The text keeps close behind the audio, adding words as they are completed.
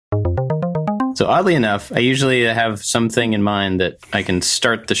So oddly enough, I usually have something in mind that I can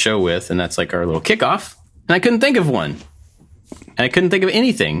start the show with, and that's like our little kickoff. And I couldn't think of one. And I couldn't think of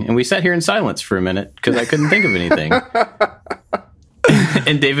anything. And we sat here in silence for a minute because I couldn't think of anything.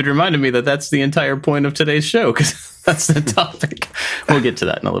 And David reminded me that that's the entire point of today's show, because that's the topic. We'll get to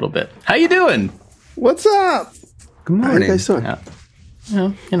that in a little bit. How you doing? What's up? Good morning. How you guys doing?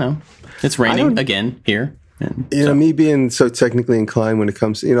 Yeah. It's raining again here. Me being so technically inclined when it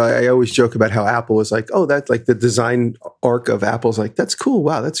comes, I always joke about how Apple is like, oh, that's like the design arc of Apple's like, that's cool.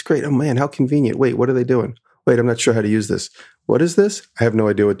 Wow, that's great. Oh man, how convenient. Wait, what are they doing? Wait, I'm not sure how to use this. What is this? I have no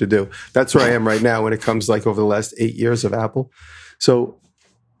idea what to do. That's where I am right now when it comes like over the last 8 years of Apple. So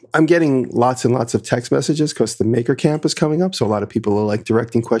I'm getting lots and lots of text messages because the Maker Camp is coming up. So a lot of people are like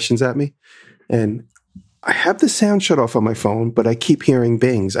directing questions at me. And I have the sound shut off on my phone, but I keep hearing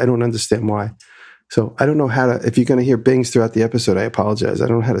bings. I don't understand why. So I don't know how to, if you're going to hear bings throughout the episode, I apologize. I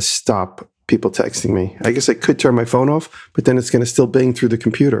don't know how to stop people texting me. I guess I could turn my phone off, but then it's going to still bing through the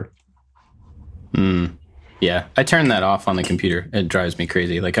computer. Yeah, I turned that off on the computer. It drives me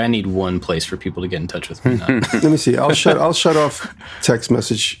crazy. Like, I need one place for people to get in touch with me. Let me see. I'll shut off text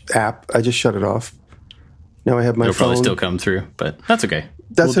message app. I just shut it off. Now I have my phone. It'll probably still come through, but that's okay.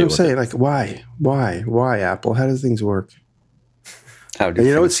 That's what I'm saying. Like, why Apple? How does things work?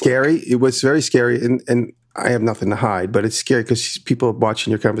 What's scary? It was very scary, and I have nothing to hide, but it's scary because people are watching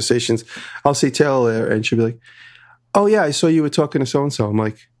your conversations. I'll say Taylor, and she'll be like, "Oh yeah, I saw you were talking to so and so." I'm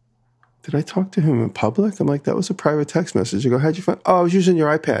like, "Did I talk to him in public?" I'm like, "That was a private text message." I go, "How'd you find?" "Oh, I was using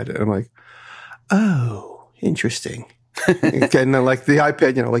your iPad." And I'm like, "Oh, interesting." And then, like the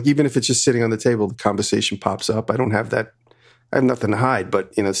iPad, like even if it's just sitting on the table, the conversation pops up. I don't have that. I have nothing to hide,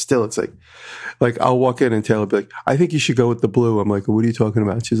 but still, it's like I'll walk in and Taylor will be like, "I think you should go with the blue." I'm like, "What are you talking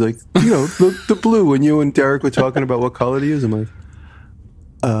about?" She's like, the blue. When you and Derek were talking about what color to use, I'm like,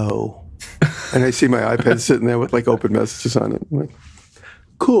 "Oh," and I see my iPad sitting there with like open messages on it. I'm like,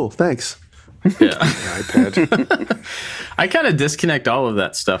 "Cool, thanks." Yeah, iPad. I kind of disconnect all of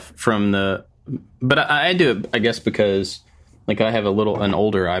that stuff from but I do it, I guess, because like I have an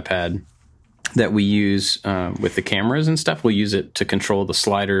older iPad that we use with the cameras and stuff. We'll use it to control the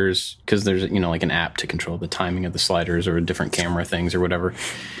sliders because there's like an app to control the timing of the sliders or different camera things or whatever.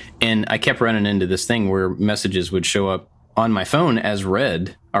 And I kept running into this thing where messages would show up on my phone as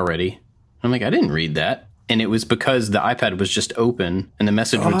read already. I'm like, I didn't read that. And it was because the iPad was just open and the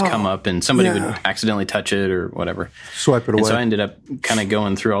message would come up and somebody would accidentally touch it or whatever. Swipe it away. And so I ended up kind of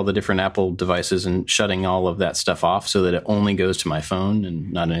going through all the different Apple devices and shutting all of that stuff off so that it only goes to my phone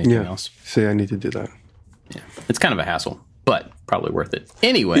and not anything else. See, I need to do that. Yeah. It's kind of a hassle, but probably worth it.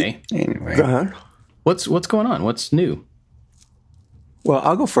 Anyway. Go ahead. What's going on? What's new? Well,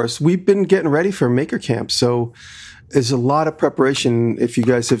 I'll go first. We've been getting ready for Maker Camp, so there's a lot of preparation. If you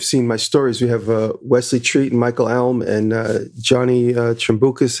guys have seen my stories, we have Wesley Treat and Michael Elm and Johnny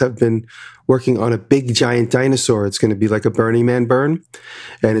Trambucas have been working on a big giant dinosaur. It's going to be like a Burning Man burn,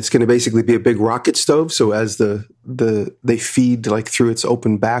 and it's going to basically be a big rocket stove. So as they feed like through its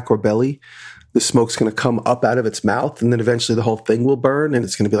open back or belly, the smoke's going to come up out of its mouth, and then eventually the whole thing will burn, and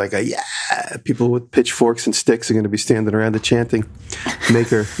it's going to be like people with pitchforks and sticks are going to be standing around it chanting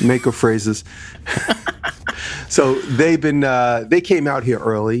maker phrases. So they came out here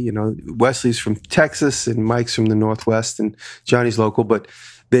early. Wesley's from Texas and Mike's from the Northwest and Johnny's local, but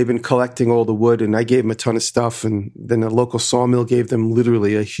they've been collecting all the wood, and I gave them a ton of stuff, and then a local sawmill gave them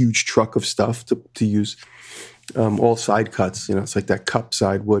literally a huge truck of stuff to use, all side cuts. It's like that cup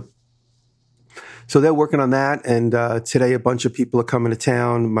side wood. So they're working on that, and today a bunch of people are coming to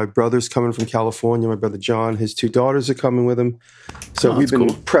town. My brother's coming from California. My brother John, his 2 daughters are coming with him. So we've been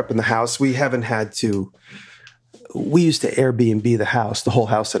prepping the house. We haven't had to. We used to Airbnb the house, the whole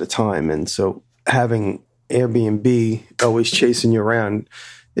house at a time, and so having Airbnb always chasing you around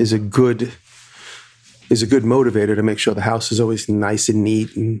is a good motivator to make sure the house is always nice and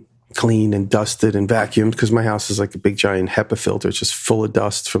neat and clean and dusted and vacuumed, because my house is like a big giant HEPA filter. It's just full of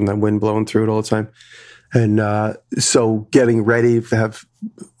dust from the wind blowing through it all the time. And so getting ready to have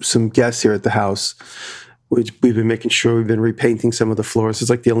some guests here at the house, we've been making sure we've been repainting some of the floors. It's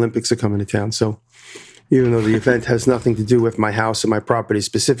like the Olympics are coming to town. So even though the event has nothing to do with my house and my property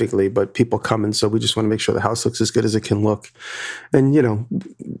specifically, but people come, and so we just want to make sure the house looks as good as it can look. And,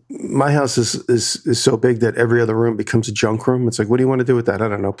 my house is so big that every other room becomes a junk room. It's like, what do you want to do with that? I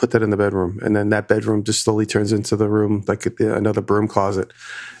don't know. Put that in the bedroom. And then that bedroom just slowly turns into the room, like another broom closet.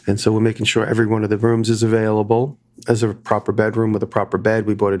 And so we're making sure every one of the rooms is available as a proper bedroom with a proper bed.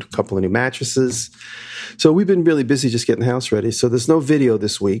 We bought a couple of new mattresses. So we've been really busy just getting the house ready. So there's no video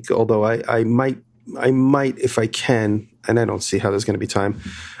this week, although I might I might, if I can, and I don't see how there's going to be time.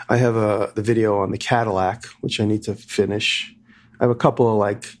 I have the video on the Cadillac, which I need to finish. I have a couple of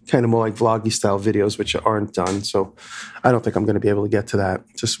like kind of more like vloggy style videos, which aren't done. So I don't think I'm going to be able to get to that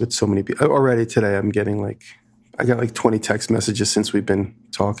just with so many people. Already today, I got like 20 text messages since we've been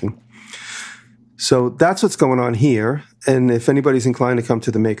talking. So that's what's going on here. And if anybody's inclined to come to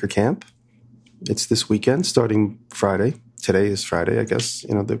the Maker Camp, it's this weekend starting Friday. Today is Friday, I guess,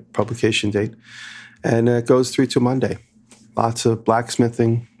 the publication date. And it goes through to Monday. Lots of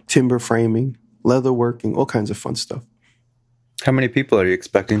blacksmithing, timber framing, leather working, all kinds of fun stuff. How many people are you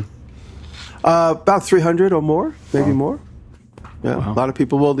expecting? About 300 or more, maybe more. Yeah, Wow. A lot of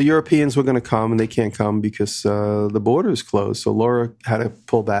people. Well, the Europeans were going to come, and they can't come because the border is closed. So Laura had to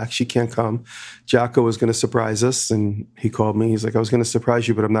pull back. She can't come. Jocko was going to surprise us, and he called me. He's like, I was going to surprise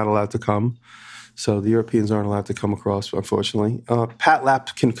you, but I'm not allowed to come. So the Europeans aren't allowed to come across, unfortunately. Pat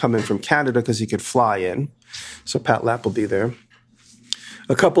Lapp can come in from Canada because he could fly in. So Pat Lapp will be there.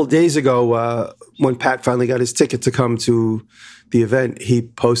 A couple of days ago, when Pat finally got his ticket to come to the event, he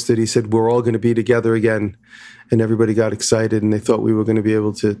posted, he said, we're all going to be together again. And everybody got excited, and they thought we were going to be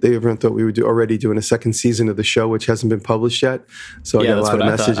able to. Everyone thought we were already doing a second season of the show, which hasn't been published yet. So I got a lot of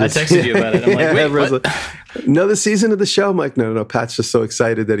messages. I texted you about it. I'm like, wait, what? Another season of the show? I'm like, no. Pat's just so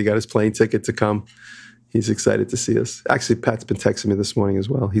excited that he got his plane ticket to come. He's excited to see us. Actually, Pat's been texting me this morning as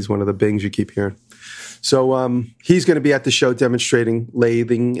well. He's one of the bings you keep hearing. So he's going to be at the show demonstrating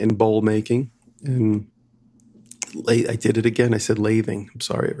lathing and bowl making. And I did it again. I said lathing. I'm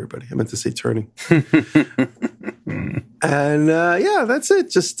sorry, everybody. I meant to say turning. And that's it.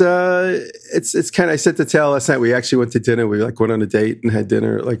 Just it's kind of. I said to Tal last night. We actually went to dinner. We went on a date and had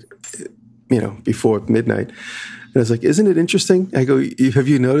dinner before midnight. And I was like, "Isn't it interesting?" I go, "Have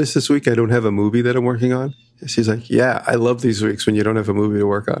you noticed this week I don't have a movie that I'm working on?" She's like, "Yeah, I love these weeks when you don't have a movie to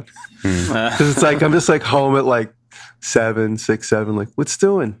work on." Because it's like I'm just like home at like 6, 7, like, what's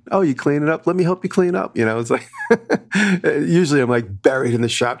doing? Oh, you clean it up? Let me help you clean up. It's like, usually I'm like buried in the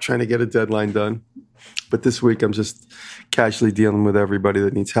shop trying to get a deadline done. But this week I'm just casually dealing with everybody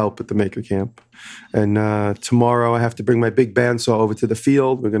that needs help at the Maker Camp. And tomorrow I have to bring my big bandsaw over to the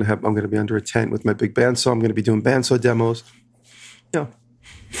field. I'm going to be under a tent with my big bandsaw. I'm going to be doing bandsaw demos. Yeah.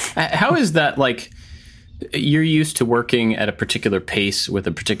 How is that like? You're used to working at a particular pace with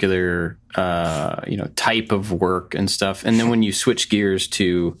a particular, type of work and stuff. And then when you switch gears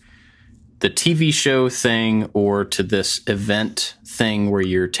to the TV show thing or to this event thing where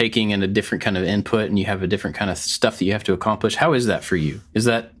you're taking in a different kind of input and you have a different kind of stuff that you have to accomplish, how is that for you? Is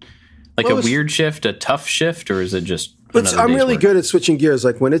that like a weird shift, a tough shift, or is it just I'm really good at switching gears.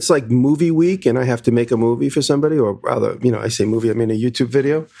 Like when it's like movie week and I have to make a movie for somebody, or rather, I say movie, I mean a YouTube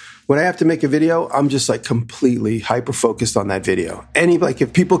video. When I have to make a video, I'm just like completely hyper focused on that video.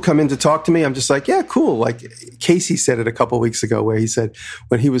 If people come in to talk to me, I'm just like, yeah, cool. Like Casey said it a couple of weeks ago, where he said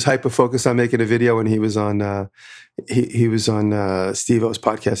when he was hyper focused on making a video and he was on he was on Steve-O's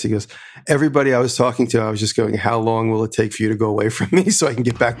podcast. He goes, everybody I was talking to, I was just going, how long will it take for you to go away from me so I can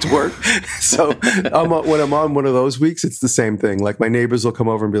get back to work? So when I'm on one of those weeks, it's the same thing. Like my neighbors will come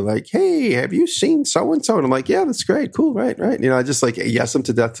over and be like, hey, have you seen so-and-so? And I'm like, yeah, that's great. Cool. Right. I just like yes them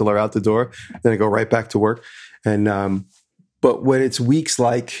to death till they're out the door. Then I go right back to work. And but when it's weeks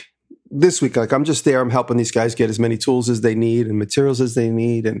like this week, like I'm just there, I'm helping these guys get as many tools as they need and materials as they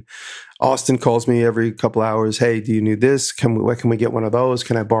need. And Austin calls me every couple hours. Hey, do you need this? Where can we get one of those?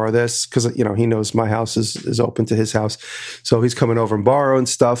 Can I borrow this? Because, he knows my house is open to his house. So he's coming over and borrowing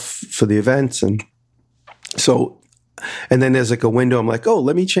stuff for the events. And so, and then there's like a window. I'm like, oh,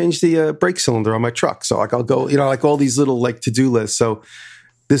 let me change the brake cylinder on my truck. So like I'll go, like all these little like to-do lists. So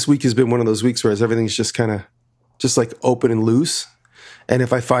this week has been one of those weeks where everything's just kind of just like open and loose. And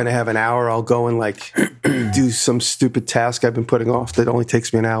if I find I have an hour, I'll go and like do some stupid task I've been putting off that only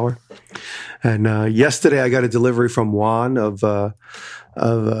takes me an hour. And yesterday I got a delivery from Juan of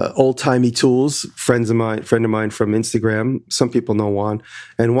Old Timey Tools, friend of mine from Instagram. Some people know Juan.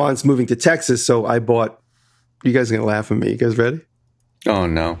 And Juan's moving to Texas, so I bought. You guys are gonna laugh at me. You guys ready? Oh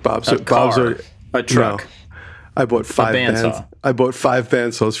no, a truck. No, I bought 5 bandsaw. I bought 5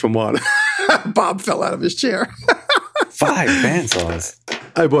 bandsaws from Juan. Bob fell out of his chair. 5 bandsaws.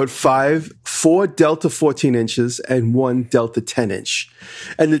 I bought 4 Delta 14 inches and 1 Delta 10 inch.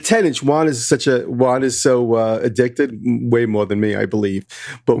 And the 10 inch, Juan is so addicted, way more than me, I believe.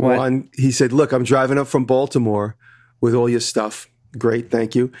 But what? Juan, he said, look, I'm driving up from Baltimore with all your stuff. Great,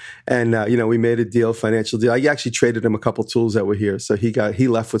 thank you. And, we made a deal, financial deal. I actually traded him a couple tools that were here. So he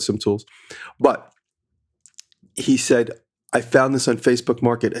left with some tools. But he said, I found this on Facebook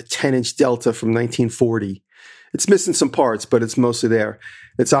Market, a 10 inch Delta from 1940. It's missing some parts, but it's mostly there.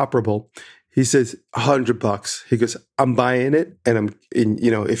 It's operable. He says, $100. He goes, I'm buying it. And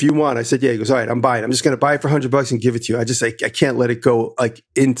if you want, I said, yeah. He goes, all right, I'm buying it. I'm just going to buy it for $100 and give it to you. I can't let it go like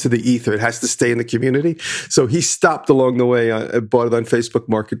into the ether. It has to stay in the community. So he stopped along the way. I bought it on Facebook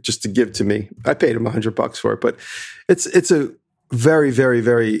Market just to give to me. I paid him $100 for it, but it's a very, very,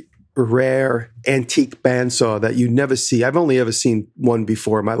 very rare antique bandsaw that you never see. I've only ever seen one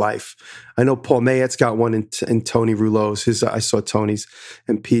before in my life. I know Paul Mayette's got one and Tony Rouleau's. I saw Tony's,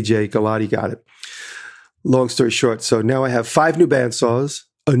 and PJ Galati got it. Long story short, so now I have 5 new bandsaws,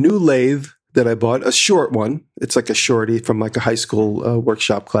 a new lathe that I bought, a short one. It's like a shorty from like a high school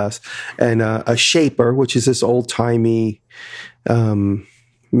workshop class, and a shaper, which is this old timey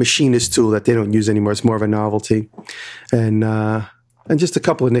machinist tool that they don't use anymore. It's more of a novelty, and just a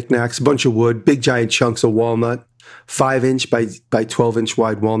couple of knickknacks, a bunch of wood, big giant chunks of walnut, 5-inch by 12-inch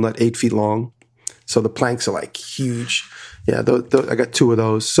wide walnut, 8 feet long. So the planks are like huge. Yeah, I got 2 of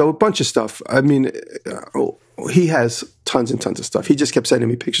those. So a bunch of stuff. I mean, he has tons and tons of stuff. He just kept sending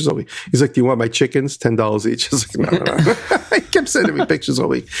me pictures all week. He's like, do you want my chickens? $10 each. I was like, no. He kept sending me pictures all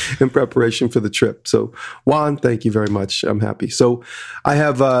week in preparation for the trip. So Juan, thank you very much. I'm happy. So I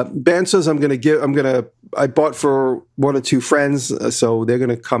have bandsaws I bought for 1 or 2 friends. So they're going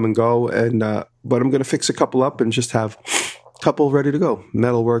to come and go. But I'm going to fix a couple up and just have a couple ready to go.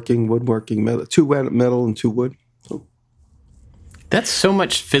 Metalworking, woodworking, 2 metal and 2 wood. That's so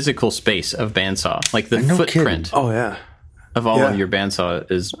much physical space of bandsaw. Like the footprint Oh, yeah. of all of your bandsaw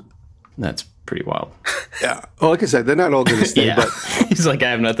that's pretty wild. Yeah. Well, like I said, they're not all going to stay, but he's like, I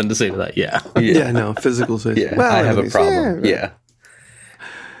have nothing to say to that. Yeah. No, physical space. Yeah, well, I have a problem. Yeah.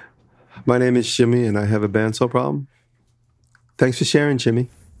 My name is Jimmy, and I have a bandsaw problem. Thanks for sharing, Jimmy.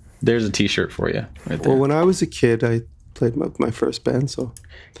 There's a T-shirt for you right there. Well, when I was a kid, I played my first bandsaw.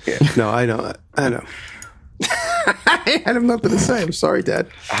 Yeah. No, I know. I have nothing to say. I'm sorry, Dad.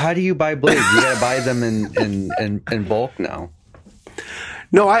 How do you buy blades? You got to buy them in bulk now.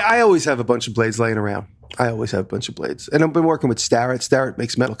 No, I always have a bunch of blades laying around. I always have a bunch of blades. And I've been working with Starrett. Starrett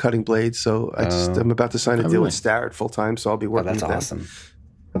makes metal cutting blades. So I'm about to sign a deal with Starrett full time. So I'll be working with them. That's awesome.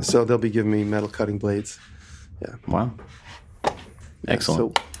 So they'll be giving me metal cutting blades. Yeah. Wow.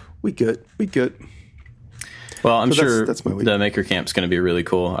 Excellent. So we good. Well, I'm sure that's my week. The Maker Camp's going to be really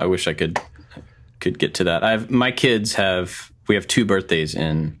cool. I wish I could get to that. My kids we have 2 birthdays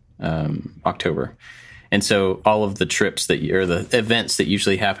in October. And so all of the trips or the events that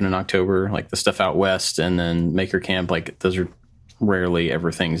usually happen in October, like the stuff out west and then Maker Camp, like those are rarely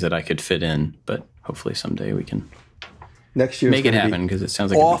ever things that I could fit in, but hopefully someday we can next year make it happen, because it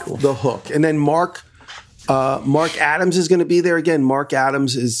sounds like off it'd be cool. the hook. And then Mark Adams is going to be there again. Mark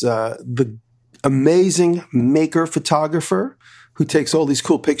Adams is the amazing maker photographer who takes all these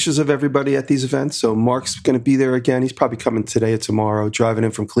cool pictures of everybody at these events. So Mark's going to be there again. He's probably coming today or tomorrow, driving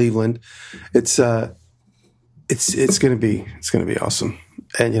in from Cleveland. It's going to be awesome.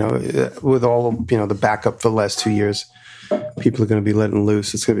 And with all the backup for the last 2 years, people are going to be letting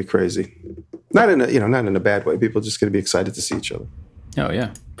loose. It's going to be crazy. Not in a bad way. People are just going to be excited to see each other. Oh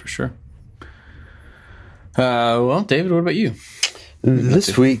yeah, for sure. Well, David, what about you?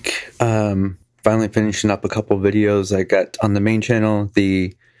 This week, finally finishing up a couple of videos I got on the main channel.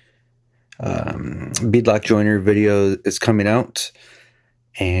 The beadlock joiner video is coming out.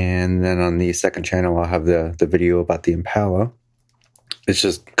 And then on the second channel, I'll have the video about the Impala. It's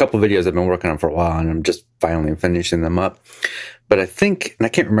just a couple of videos I've been working on for a while, and I'm just finally finishing them up. But I think, and I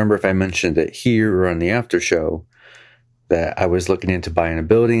can't remember if I mentioned it here or on the after show, that I was looking into buying a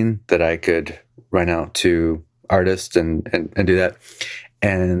building that I could rent out to artists and do that.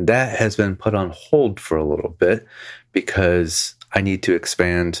 And that has been put on hold for a little bit because I need to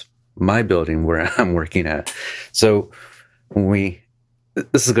expand my building where I'm working at. So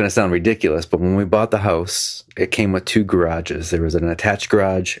this is going to sound ridiculous, but when we bought the house, it came with 2 garages. There was an attached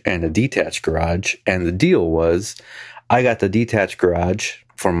garage and a detached garage. And the deal was I got the detached garage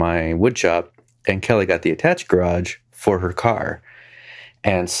for my wood shop, and Kelly got the attached garage for her car.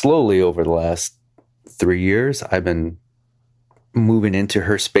 And slowly over the last 3 years, I've been moving into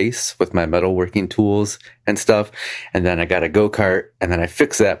her space with my metalworking tools and stuff. And then I got a go-kart, and then I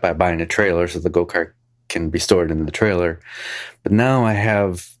fixed that by buying a trailer so the go-kart can be stored in the trailer. But now I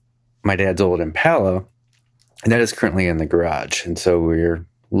have my dad's old Impala, and that is currently in the garage. And so we're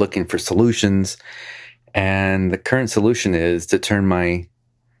looking for solutions. And the current solution is to turn my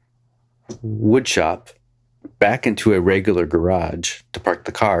wood shop back into a regular garage to park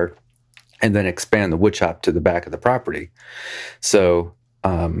the car, and then expand the wood shop to the back of the property. So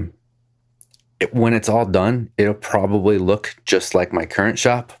when it's all done, it'll probably look just like my current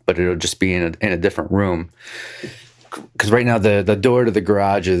shop, but it'll just be in a different room. because right now the door to the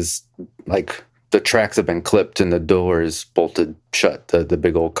garage is like the tracks have been clipped and the door is bolted shut, the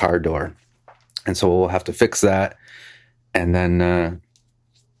big old car door. And so we'll have to fix that. And then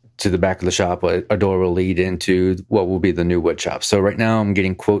to the back of the shop, a door will lead into what will be the new wood shop. So right now I'm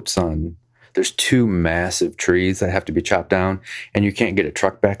getting quotes on, there's 2 massive trees that have to be chopped down, and you can't get a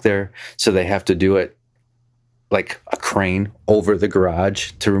truck back there. So they have to do it like a crane over the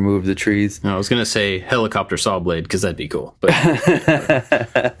garage to remove the trees. No, I was going to say helicopter saw blade because that'd be cool. But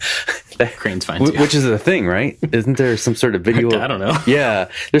crane's fine too. Which is a thing, right? Isn't there some sort of video? I don't know. Yeah.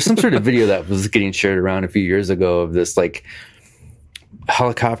 There's some sort of video that was getting shared around a few years ago of this like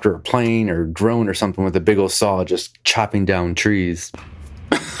helicopter or plane or drone or something with a big old saw just chopping down trees.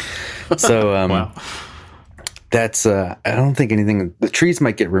 So wow. That's I don't think anything, the trees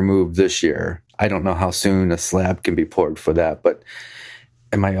might get removed this year. I don't know how soon a slab can be poured for that, but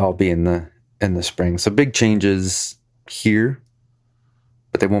it might all be in the spring. So big changes here,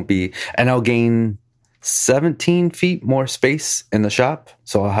 but they won't be, and I'll gain 17 feet more space in the shop.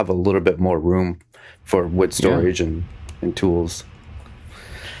 So I'll have a little bit more room for wood storage and tools.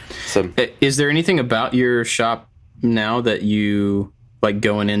 So is there anything about your shop now that you like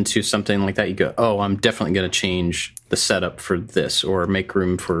going into something like that, you go, oh, I'm definitely going to change the setup for this or make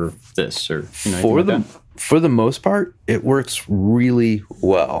room for this, or for the most part, it works really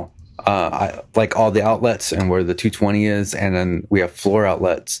well. I like all the outlets and where the 220 is, and then we have floor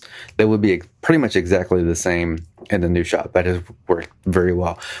outlets that would be pretty much exactly the same in the new shop. That has worked very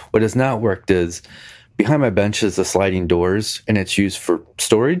well. What has not worked is behind my bench is the sliding doors, and it's used for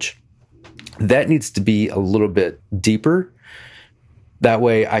storage. That needs to be a little bit deeper. That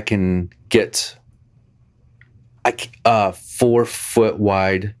way I can get 4 foot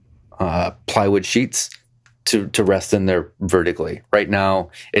wide plywood sheets to rest in there vertically. Right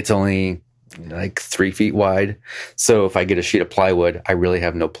now it's only like 3 feet wide. So if I get a sheet of plywood, I really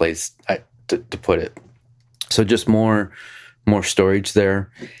have no place to put it. So just more storage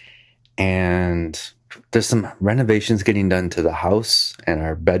there. And there's some renovations getting done to the house, and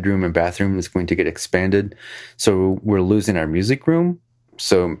our bedroom and bathroom is going to get expanded. So we're losing our music room.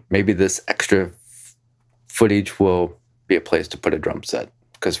 So maybe this extra footage will be a place to put a drum set,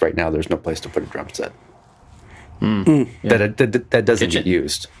 because right now there's no place to put a drum set. Yeah. That doesn't get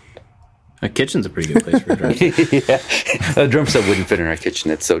used. A kitchen's a pretty good place for a drum set. Yeah. A drum set wouldn't fit in our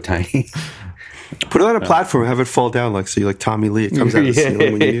kitchen. It's so tiny. Put it on a platform, have it fall down like Tommy Lee. It comes out of the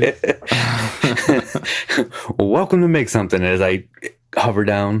ceiling when you need it. Welcome to Make Something as I hover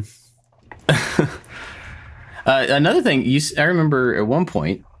down. Another thing, I remember at one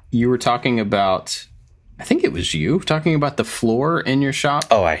point you were talking about, I think it was you, talking about the floor in your shop.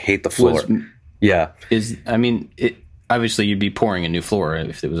 Oh, I hate the floor. Obviously you'd be pouring a new floor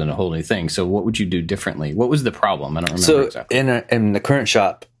if it was in a whole new thing. So what would you do differently? What was the problem? I don't remember exactly. In the current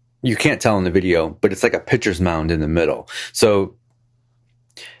shop, you can't tell in the video, but it's like a pitcher's mound in the middle. So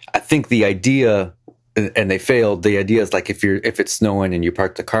I think the idea, and they failed, the idea is like if it's snowing and you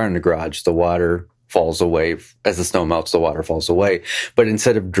park the car in the garage, the water falls away. As the snow melts, the water falls away. But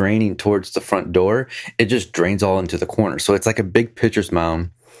instead of draining towards the front door, it just drains all into the corner. So it's like a big pitcher's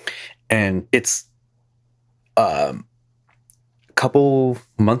mound. And it's a couple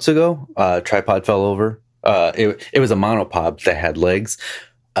months ago, a tripod fell over. It was a monopod that had legs.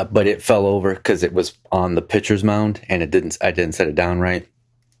 But it fell over because it was on the pitcher's mound, and I didn't set it down right.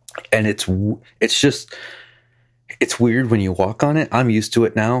 And it's weird when you walk on it. I'm used to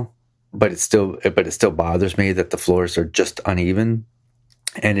it now, but it still bothers me that the floors are just uneven.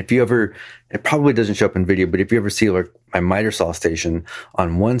 And it probably doesn't show up in video, but if you ever see like my miter saw station,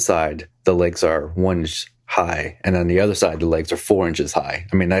 on one side the legs are 1 inch high, and on the other side the legs are 4 inches high.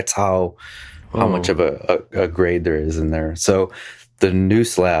 I mean, that's how much of a grade there is in there. So the new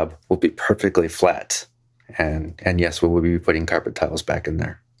slab will be perfectly flat, and yes, we will be putting carpet tiles back in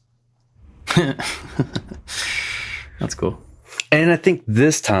there. That's cool. And I think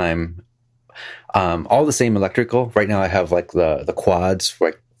this time, all the same electrical. Right now I have like the quads,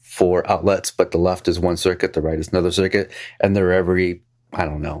 like 4 outlets, but the left is 1 circuit, the right is another circuit, and they're every,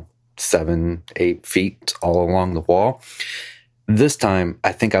 7-8 feet all along the wall. This time,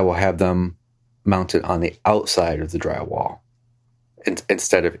 I think I will have them mounted on the outside of the drywall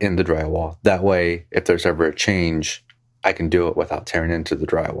instead of in the drywall. That way, if there's ever a change, I can do it without tearing into the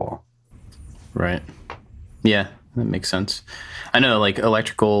drywall. Right. Yeah, that makes sense. I know, like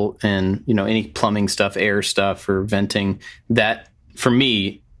electrical and, any plumbing stuff, air stuff, or venting, that for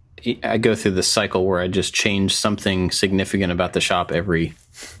me, I go through this cycle where I just change something significant about the shop every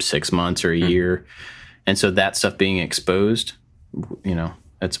 6 months or a year. And so that stuff being exposed,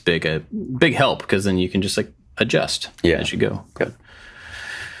 that's a big help, because then you can just like adjust Yeah. as you go. Yep.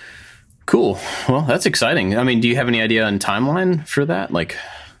 Cool. Well, that's exciting. I mean, do you have any idea on timeline for that? Like,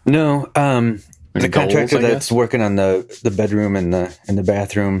 No, the goals, contractor I that's guess? working on the bedroom and the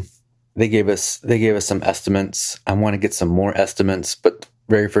bathroom, they gave us some estimates. I want to get some more estimates, but the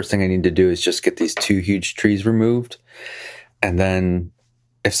very first thing I need to do is just get these 2 huge trees removed, and then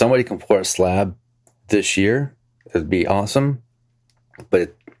if somebody can pour a slab this year, it'd be awesome.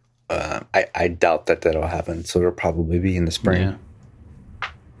 But I doubt that that'll happen. So it'll probably be in the spring. yeah.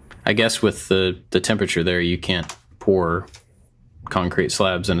 I guess with the temperature there, you can't pour concrete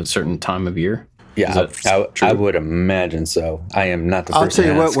slabs in a certain time of year. Yeah, Is that true? I would imagine so. I am not the I'll person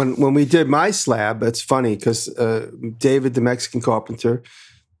tell you to what, ask. when we did my slab, it's funny because David, the Mexican carpenter,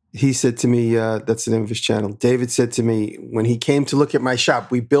 he said to me, that's the name of his channel. David said to me, when he came to look at my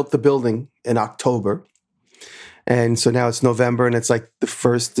shop, we built the building in October. And so now it's November and it's like the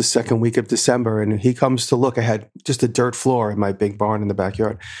second week of December. And he comes to look. I had just a dirt floor in my big barn in the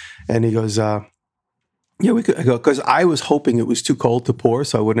backyard. And he goes, yeah, we could. I go, because I was hoping it was too cold to pour,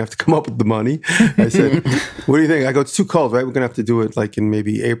 so I wouldn't have to come up with the money. I said, what do you think? I go, it's too cold, right? We're going to have to do it like in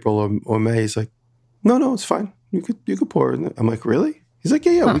maybe April or May. He's like, no, it's fine. You could pour. I'm like, really? He's like,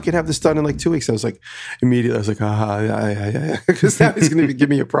 yeah, we could have this done in like 2 weeks. I was like, immediately, I was like, yeah. Because now he's going to give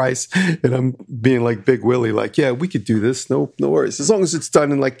me a price. And I'm being like Big Willie, like, yeah, we could do this. No worries. As long as it's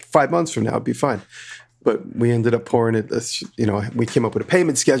done in like 5 months from now, it'd be fine. But we ended up pouring it. We came up with a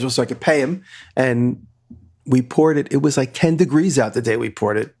payment schedule so I could pay him. And we poured it. It was like 10 degrees out the day we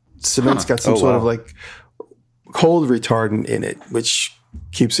poured it. Cement's got some sort of like cold retardant in it, which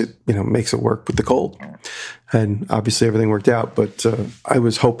keeps it, makes it work with the cold. And obviously everything worked out, but I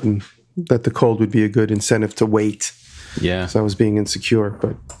was hoping that the cold would be a good incentive to wait. Yeah. So I was being insecure,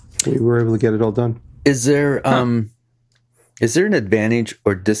 but we were able to get it all done. Is there an advantage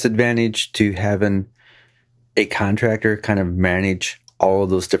or disadvantage to having a contractor kind of manage all of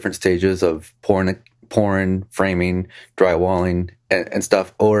those different stages of pouring, framing, drywalling, and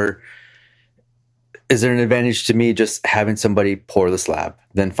stuff? Or is there an advantage to me just having somebody pour the slab,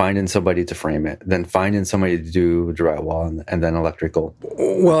 then finding somebody to frame it, then finding somebody to do drywall and then electrical?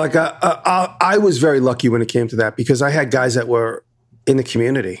 Well, I was very lucky when it came to that because I had guys that were in the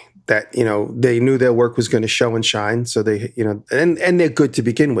community that, they knew their work was going to show and shine. So they, and they're good to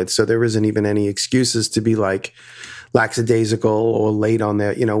begin with. So there isn't even any excuses to be like lackadaisical or late on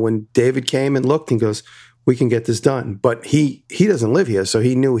there. When David came and looked and goes, we can get this done. But he doesn't live here, so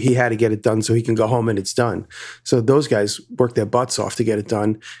he knew he had to get it done so he can go home and it's done. So those guys worked their butts off to get it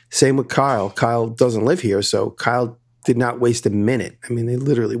done. Same with Kyle. Kyle doesn't live here, so Kyle did not waste a minute. I mean, they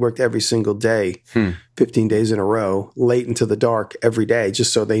literally worked every single day, 15 days in a row, late into the dark every day,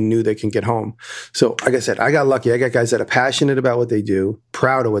 just so they knew they can get home. So like I said, I got lucky. I got guys that are passionate about what they do,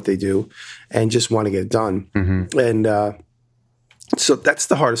 proud of what they do, and just want to get it done. Mm-hmm. And so that's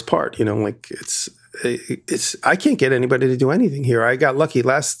the hardest part, it's I can't get anybody to do anything here. I got lucky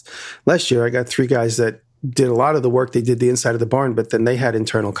last year. I got 3 guys that did a lot of the work. They did the inside of the barn, but then they had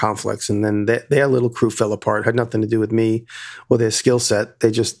internal conflicts, and then their little crew fell apart. Had nothing to do with me or their skill set.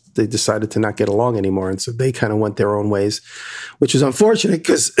 They decided to not get along anymore, and so they kind of went their own ways, which is unfortunate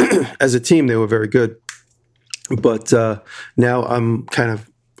because as a team they were very good. But now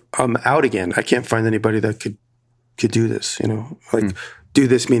I'm out again. I can't find anybody that could do this. Do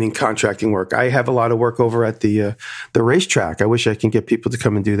this, meaning contracting work. I have a lot of work over at the racetrack. I wish I can get people to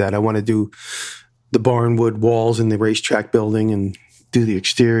come and do that. I want to do the barnwood walls in the racetrack building and do the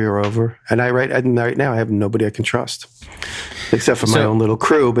exterior over. And right now I have nobody I can trust, except for my own little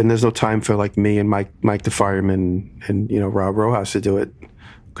crew. But there's no time for like me and Mike the fireman and Rob Rojas to do it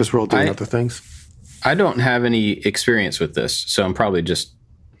because we're all doing other things. I don't have any experience with this, so I'm probably just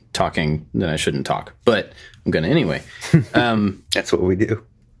talking that I shouldn't talk, but I'm going to anyway. That's what we do.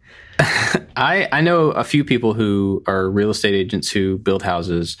 I know a few people who are real estate agents who build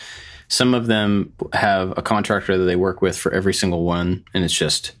houses. Some of them have a contractor that they work with for every single one, and it's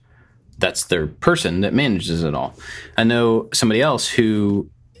just that's their person that manages it all. I know somebody else who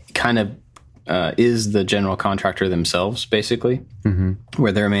kind of is the general contractor themselves, basically,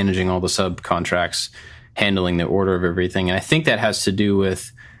 where they're managing all the subcontracts, handling the order of everything. And I think that has to do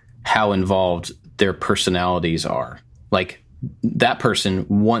with how involved their personalities are. Like that person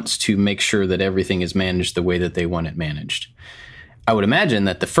wants to make sure that everything is managed the way that they want it managed. I would imagine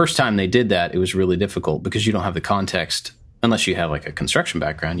that the first time they did that, it was really difficult because you don't have the context, unless you have like a construction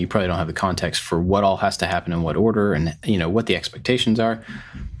background, you probably don't have the context for what all has to happen in what order and what the expectations are.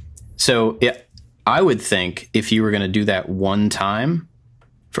 So I would think if you were going to do that one time,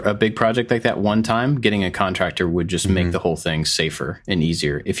 for a big project like that one time, getting a contractor would just make the whole thing safer and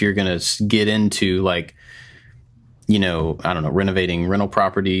easier. If you're going to get into like I don't know, renovating rental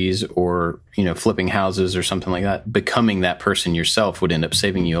properties or, flipping houses or something like that, becoming that person yourself would end up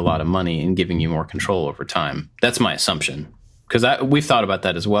saving you a lot of money and giving you more control over time. That's my assumption. Because we've thought about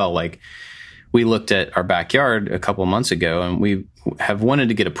that as well. Like, we looked at our backyard a couple of months ago, and we have wanted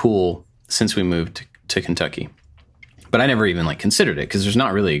to get a pool since we moved to Kentucky. But I never even considered it because there's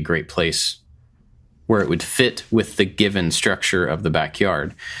not really a great place where it would fit with the given structure of the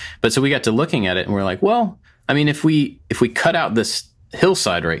backyard. But so we got to looking at it and we're like, well, I mean, if we cut out this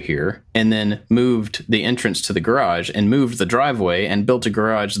hillside right here and then moved the entrance to the garage and moved the driveway and built a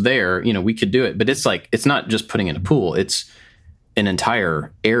garage there, we could do it. But it's not just putting in a pool. It's an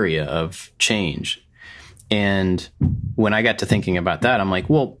entire area of change. And when I got to thinking about that, I'm like,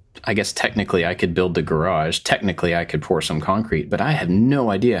 well, I guess technically I could build the garage. Technically I could pour some concrete, but I have no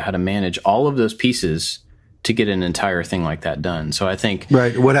idea how to manage all of those pieces to get an entire thing like that done. So I think...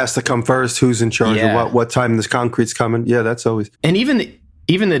 Right. What has to come first? Who's in charge? Yeah. What time this concrete's coming? Yeah, that's always... And even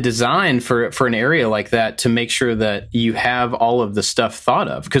the design for an area like that, to make sure that you have all of the stuff thought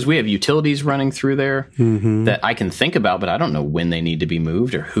of, because we have utilities running through there that I can think about, but I don't know when they need to be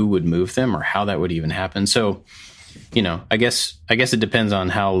moved or who would move them or how that would even happen. So, I guess it depends on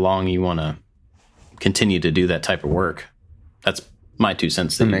how long you want to continue to do that type of work. That's my 2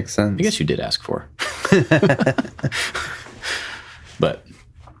 cents. That makes sense. I guess you did ask for. But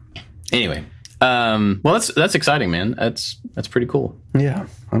anyway, well, that's exciting, man. That's pretty cool. Yeah,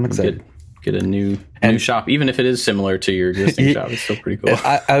 I'm excited. Get a new shop, even if it is similar to your existing shop. It's still pretty cool.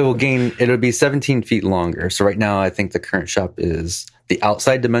 I will gain. It'll be 17 feet longer. So right now, I think the current shop is the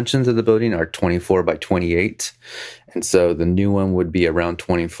outside dimensions of the building are 24 by 28, and so the new one would be around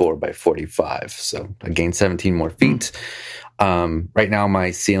 24 by 45. So I gained 17 more feet. Right now,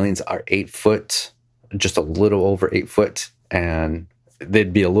 my ceilings are 8 foot, just a little over 8 foot, and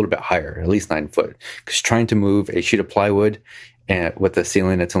they'd be a little bit higher, at least 9 foot. Because trying to move a sheet of plywood and with a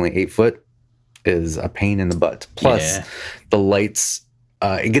ceiling that's only 8 foot is a pain in the butt. Plus, the lights,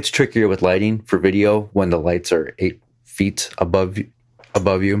 it gets trickier with lighting for video when the lights are 8 feet above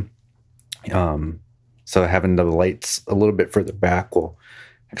you. So having the lights a little bit further back will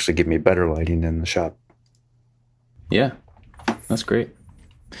actually give me better lighting in the shop. Yeah, that's great.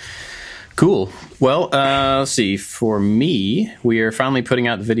 Cool. Well, let's see. For me, we are finally putting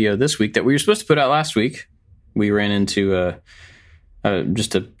out the video this week that we were supposed to put out last week. We ran into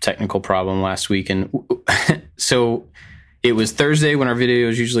just a technical problem last week. And so it was Thursday when our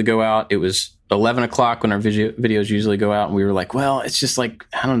videos usually go out. It was 11 o'clock when our videos usually go out. And we were like, well, it's just I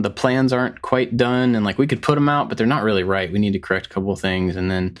don't know, the plans aren't quite done. And we could put them out, but they're not really right. We need to correct a couple of things.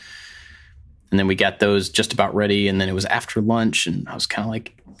 And then we got those just about ready. And then it was after lunch. And I was kind of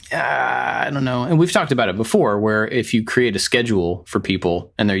like, I don't know. And we've talked about it before, where if you create a schedule for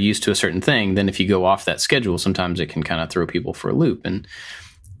people and they're used to a certain thing, then if you go off that schedule, sometimes it can kind of throw people for a loop. And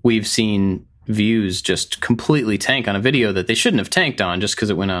we've seen views just completely tank on a video that they shouldn't have tanked on just because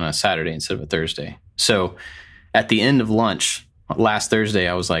it went on a Saturday instead of a Thursday. So at the end of lunch last Thursday,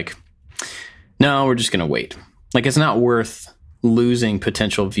 I was like, no, we're just going to wait. It's not worth losing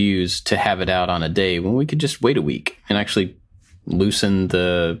potential views to have it out on a day when we could just wait a week and actually loosen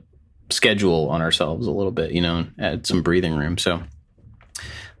the schedule on ourselves a little bit, add some breathing room. So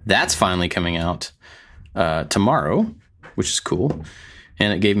that's finally coming out tomorrow, which is cool.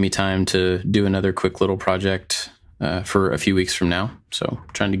 And it gave me time to do another quick little project for a few weeks from now. So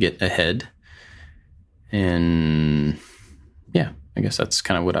trying to get ahead. And yeah, I guess that's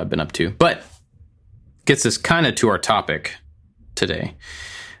kind of what I've been up to. But gets us kind of to our topic today.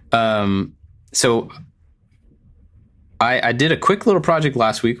 So I did a quick little project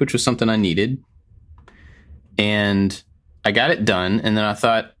last week, which was something I needed. And I got it done. And then I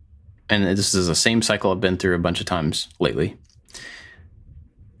thought, and this is the same cycle I've been through a bunch of times lately.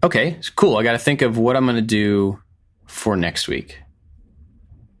 Okay, cool. I got to think of what I'm going to do for next week.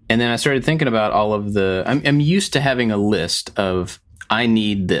 And then I started thinking about all of I'm used to having a list of, I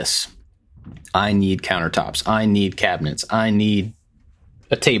need this. I need countertops. I need cabinets. I need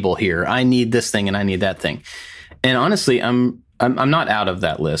a table here. I need this thing and I need that thing. And honestly, I'm not out of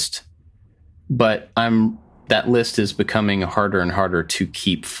that list, but that list is becoming harder and harder to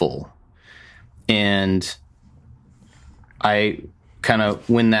keep full. And I kind of,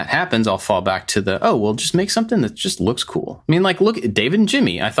 when that happens, I'll fall back to just make something that just looks cool. I mean, look at David and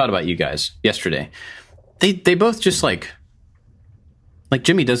Jimmy. I thought about you guys yesterday. They both just like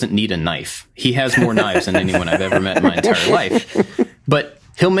Jimmy doesn't need a knife. He has more knives than anyone I've ever met in my entire life. But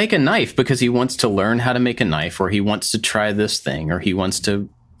he'll make a knife because he wants to learn how to make a knife, or he wants to try this thing, or he wants to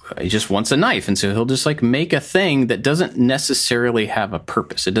he just wants a knife. And so he'll just like make a thing that doesn't necessarily have a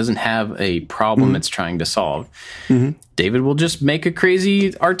purpose. It doesn't have a problem it's trying to solve. David will just make a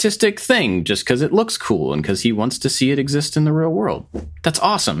crazy artistic thing just because it looks cool and because he wants to see it exist in the real world. That's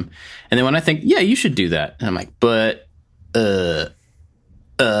awesome. And then when I think, yeah, you should do that. And I'm like, but, and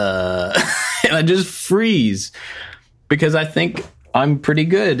I just freeze because I think I'm pretty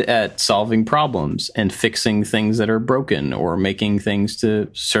good at solving problems and fixing things that are broken or making things to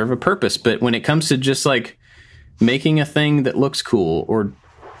serve a purpose. But when it comes to just like making a thing that looks cool or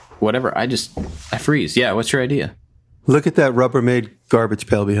whatever, I freeze. Yeah. What's your idea? Look at that Rubbermaid garbage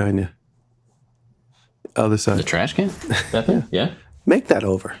pail behind you. Other side. The trash can? That thing? Yeah. Make that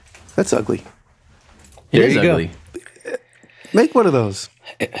over. That's ugly. It is ugly. Make one of those.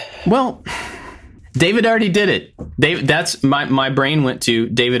 Well, David already did it. David, that's my brain went to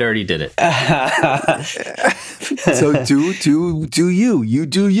David already did it. So do you. You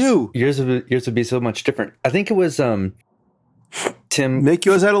do you. Yours would be so much different. I think it was Tim. Make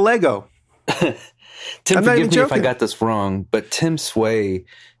yours out of Lego. Tim, forgive me if I got this wrong, but Tim Sway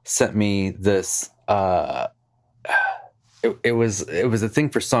sent me this. It was a thing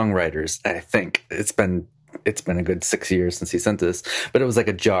for songwriters. I think it's been a good 6 years since he sent this, but it was like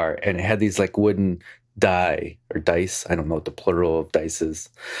a jar and it had these like wooden dice. I don't know what the plural of dice is.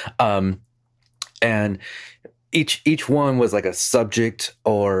 And each one was like a subject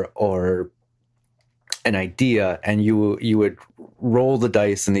or an idea, and you would roll the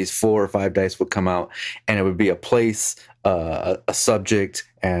dice and these 4 or 5 dice would come out, and it would be a place, a subject,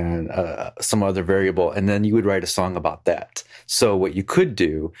 and some other variable, and then you would write a song about that. So what you could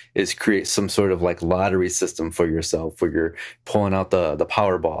do is create some sort of like lottery system for yourself where you're pulling out the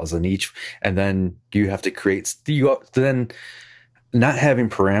power balls and then you have to create, then not having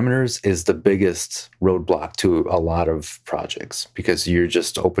parameters is the biggest roadblock to a lot of projects because you're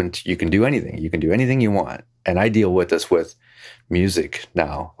just open to, you can do anything. You can do anything you want. And I deal with this with music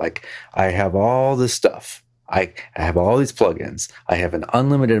now. Like I have all this stuff. I have all these plugins. I have an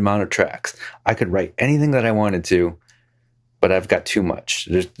unlimited amount of tracks. I could write anything that I wanted to, but I've got too much.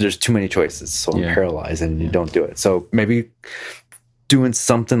 There's too many choices. So I'm paralyzed and you don't do it. So maybe doing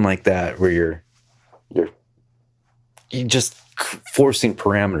something like that where you're just forcing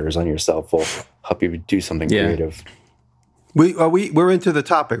parameters on yourself will help you do something creative. We're into the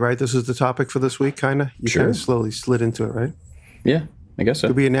topic, right? This is the topic for this week, kind of. You Sure. kind of slowly slid into it, right? Yeah, I guess so.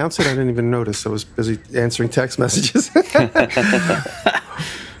 Did we announce it? I didn't even notice. I was busy answering text messages.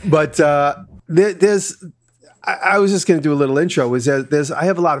 But there's. I was just going to do a little intro. I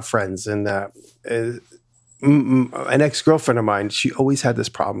have a lot of friends, and an ex-girlfriend of mine. She always had this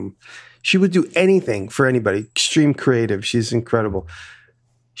problem. She would do anything for anybody. Extreme creative. She's incredible.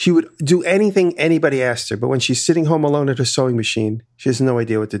 She would do anything anybody asked her, but when she's sitting home alone at her sewing machine, she has no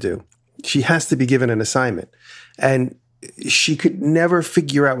idea what to do. She has to be given an assignment. And she could never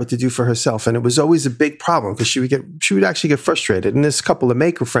figure out what to do for herself. And it was always a big problem because she would actually get frustrated. And there's a couple of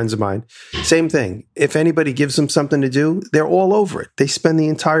maker friends of mine, same thing. If anybody gives them something to do, they're all over it. They spend the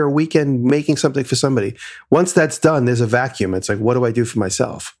entire weekend making something for somebody. Once that's done, there's a vacuum. It's like, what do I do for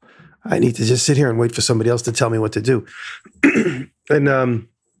myself? I need to just sit here and wait for somebody else to tell me what to do. And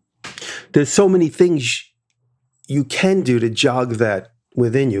there's so many things you can do to jog that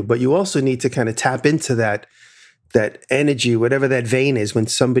within you, but you also need to kind of tap into that energy, whatever that vein is, when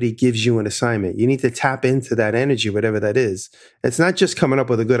somebody gives you an assignment. You need to tap into that energy, whatever that is. It's not just coming up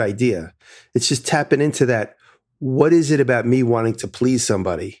with a good idea. It's just tapping into that. What is it about me wanting to please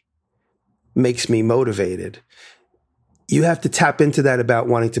somebody makes me motivated? You have to tap into that about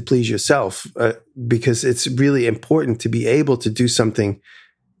wanting to please yourself because it's really important to be able to do something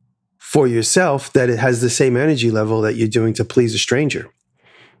for yourself that it has the same energy level that you're doing to please a stranger.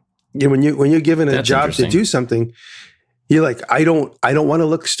 You know, when you're given a job to do something, you're like, I don't want to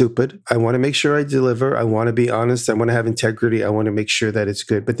look stupid. I want to make sure I deliver. I want to be honest. I want to have integrity. I want to make sure that it's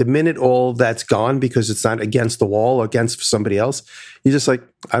good. But the minute all that's gone because it's not against the wall or against somebody else, you're just like,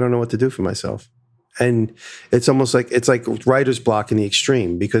 I don't know what to do for myself. And it's almost like it's like writer's block in the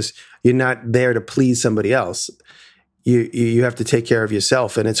extreme because you're not there to please somebody else. You have to take care of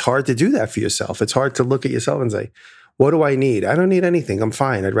yourself, and it's hard to do that for yourself. It's hard to look at yourself and say, what do I need? I don't need anything. I'm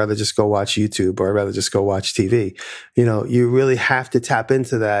fine. I'd rather just go watch YouTube or I'd rather just go watch TV. You know, you really have to tap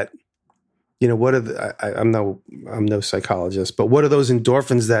into that. You know, what are I'm no psychologist, but what are those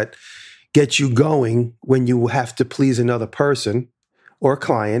endorphins that get you going when you have to please another person or a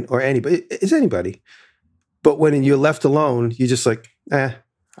client or anybody? It's anybody. But when you're left alone, you're just like,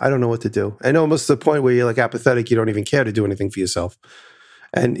 I don't know what to do. And almost to the point where you're like apathetic. You don't even care to do anything for yourself.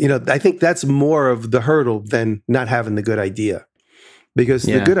 And, you know, I think that's more of the hurdle than not having the good idea. because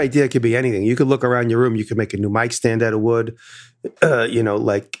the good idea could be anything. You could look around your room. You could make a new mic stand out of wood.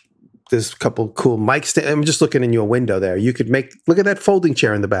 Like there's a couple cool mic stand. I'm just looking in your window there. You could look at that folding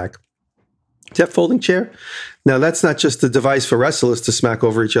chair in the back. That folding chair? Now, that's not just a device for wrestlers to smack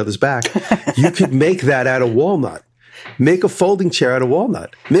over each other's back. You could make that out of walnut. Make a folding chair out of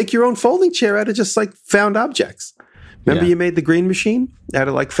walnut. Make your own folding chair out of just like found objects. Remember you made the green machine out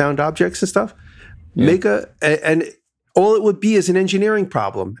of like found objects and stuff? Yeah. And all it would be is an engineering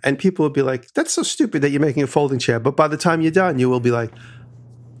problem. And people would be like, that's so stupid that you're making a folding chair. But by the time you're done, you will be like,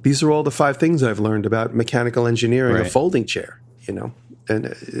 these are all the 5 things I've learned about mechanical engineering a folding chair,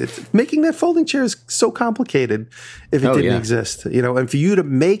 And making that folding chair is so complicated if it didn't exist, And for you to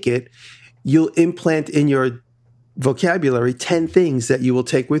make it, you'll implant in your vocabulary 10 things that you will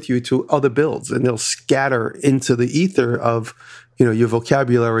take with you to other builds, and they'll scatter into the ether of, your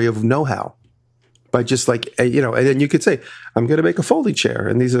vocabulary of know-how. By just like, and then you could say, I'm going to make a folding chair,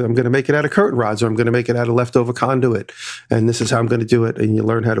 and I'm going to make it out of curtain rods, or I'm going to make it out of leftover conduit, and this is how I'm going to do it. And you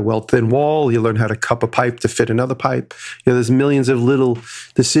learn how to weld thin wall, you learn how to cup a pipe to fit another pipe. There's millions of little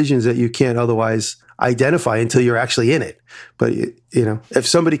decisions that you can't otherwise identify until you're actually in it. But, if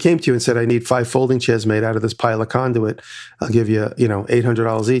somebody came to you and said, I need 5 folding chairs made out of this pile of conduit, I'll give you,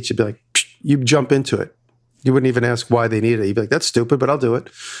 $800 each. You'd be like, you jump into it. You wouldn't even ask why they need it. You'd be like, that's stupid, but I'll do it.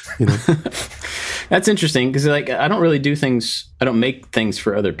 That's interesting because I don't really do things. I don't make things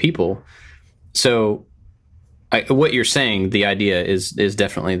for other people. So what you're saying, the idea is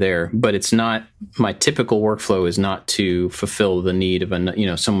definitely there, but it's not, my typical workflow is not to fulfill the need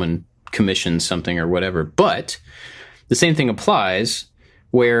of someone commissions something or whatever. But the same thing applies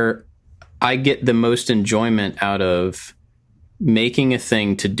where I get the most enjoyment out of making a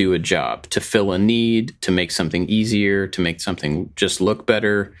thing to do a job, to fill a need, to make something easier, to make something just look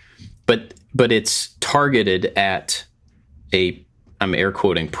better. But it's targeted at I'm air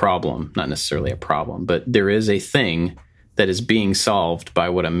quoting problem, not necessarily a problem, but there is a thing that is being solved by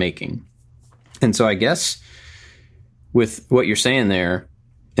what I'm making. And so I guess with what you're saying there,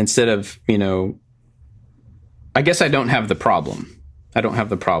 instead of, I guess I don't have the problem.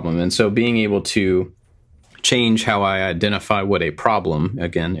 And so being able to change how I identify what a problem,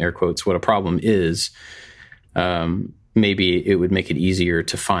 again, air quotes, what a problem is, maybe it would make it easier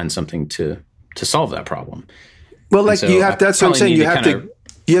to find something to solve that problem. Well, like that's what I'm saying. You have to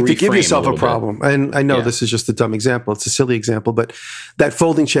give yourself a problem. And I know this is just a dumb example. It's a silly example, but that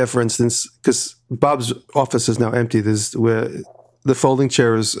folding chair, for instance, because Bob's office is now empty. There's where the folding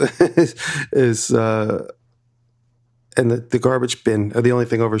chair is and the garbage bin are the only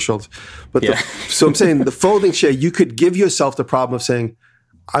thing over his shoulders. But so I'm saying the folding chair, you could give yourself the problem of saying,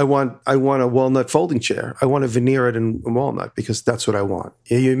 I want a walnut folding chair. I want to veneer it in walnut because that's what I want.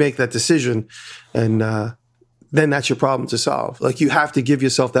 You make that decision, and then that's your problem to solve. Like you have to give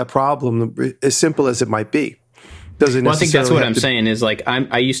yourself that problem, as simple as it might be. Doesn't I think that's what I'm saying is like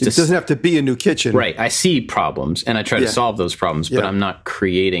I used to. It doesn't have to be a new kitchen, right? I see problems and I try to solve those problems, but I'm not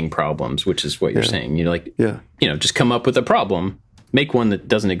creating problems, which is what you're saying. Just come up with a problem. Make one that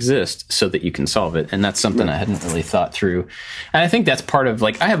doesn't exist so that you can solve it. And that's something I hadn't really thought through. And I think that's part of,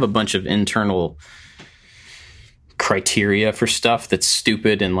 like, I have a bunch of internal criteria for stuff that's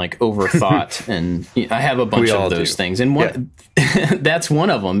stupid and, like, overthought. And I have a bunch of those things. And that's one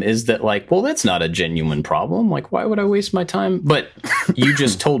of them is that, like, well, that's not a genuine problem. Like, why would I waste my time? But you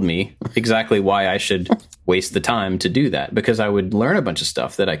just told me exactly why I should waste the time to do that, because I would learn a bunch of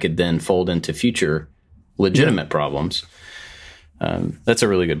stuff that I could then fold into future legitimate problems. That's a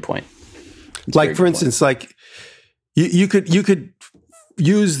really good point. Like, for instance, like you could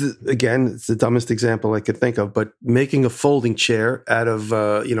use again, it's the dumbest example I could think of, but making a folding chair out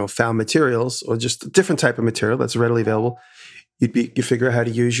of found materials or just a different type of material that's readily available. You figure out how to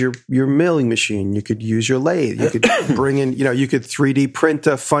use your milling machine. You could use your lathe. You could bring in, you could 3D print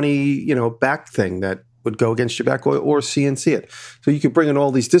a funny, back thing that would go against your back, or CNC it. So you could bring in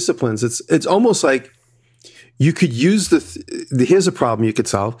all these disciplines. It's almost like you could use here's a problem you could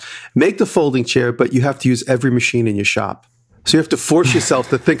solve. Make the folding chair, but you have to use every machine in your shop. So you have to force yourself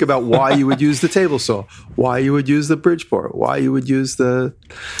to think about why you would use the table saw, why you would use the Bridgeport, why you would use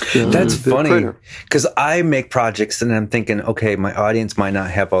That's funny, because I make projects and I'm thinking, okay, my audience might not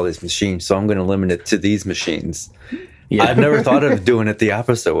have all these machines, so I'm going to limit it to these machines. Yeah. I've never thought of doing it the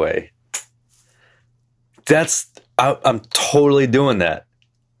opposite way. I'm totally doing that.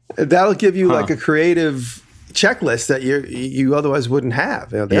 That'll give you like a creative checklist that you otherwise wouldn't have.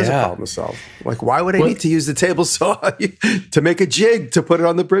 There's a problem to solve. Like, why would I need to use the table saw to make a jig to put it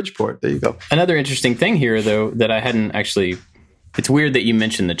on the Bridgeport? There you go. Another interesting thing here, though, that I hadn't actually. It's weird that you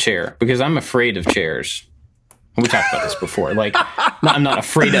mentioned the chair, because I'm afraid of chairs. We talked about this before. Like, I'm not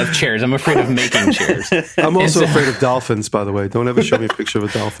afraid of chairs. I'm afraid of making chairs. I'm also afraid of dolphins, by the way. Don't ever show me a picture of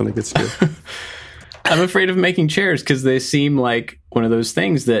a dolphin. It gets scared. I'm afraid of making chairs because they seem like one of those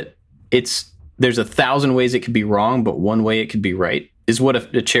things that there's 1,000 ways it could be wrong, but one way it could be right is what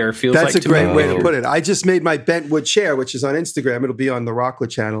a chair feels like. That's a great way to put it. I just made my bentwood chair, which is on Instagram. It'll be on the Rockler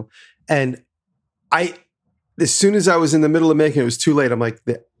channel. And as soon as I was in the middle of making it, it was too late. I'm like,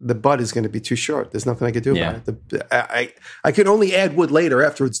 the butt is going to be too short. There's nothing I could do about it. I can only add wood later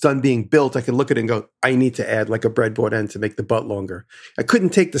after it's done being built. I can look at it and go, I need to add like a breadboard end to make the butt longer. I couldn't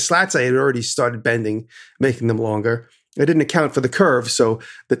take the slats I had already started bending, making them longer. I didn't account for the curve, so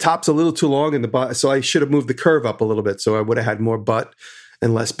the top's a little too long, and the butt. So I should have moved the curve up a little bit, so I would have had more butt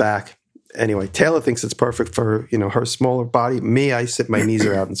and less back. Anyway, Taylor thinks it's perfect for her smaller body. Me, I sit my knees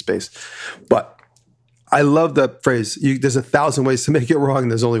are out in space, but I love the phrase. There's 1,000 ways to make it wrong,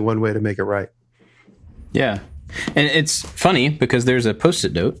 and there's only one way to make it right. Yeah, and it's funny because there's a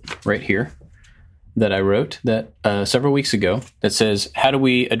Post-it note right here that I wrote that several weeks ago that says, "How do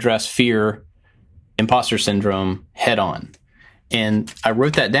we address fear?" Imposter syndrome head on. And I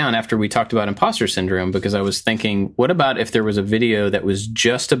wrote that down after we talked about imposter syndrome because I was thinking, what about if there was a video that was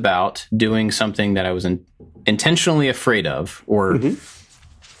just about doing something that I was intentionally afraid of or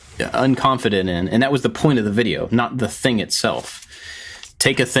unconfident in? And that was the point of the video, not the thing itself.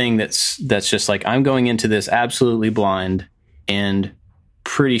 Take a thing that's just like, I'm going into this absolutely blind and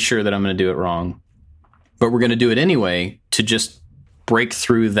pretty sure that I'm going to do it wrong, but we're going to do it anyway to just break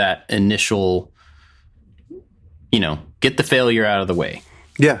through that initial get the failure out of the way.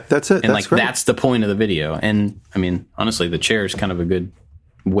 Yeah, that's it. And that's the point of the video. And I mean, honestly, the chair is kind of a good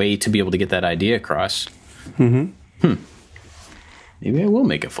way to be able to get that idea across. Maybe I will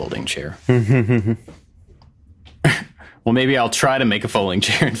make a folding chair. Well, maybe I'll try to make a folding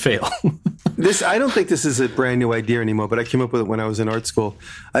chair and fail. I don't think this is a brand new idea anymore, but I came up with it when I was in art school.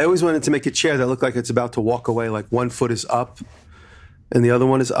 I always wanted to make a chair that looked like it's about to walk away, like one foot is up and the other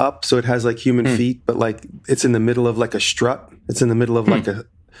one is up, so it has like human feet, but like it's in the middle of like a strut. It's in the middle of like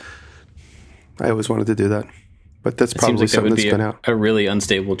I always wanted to do that, but that's probably something that's been out. A really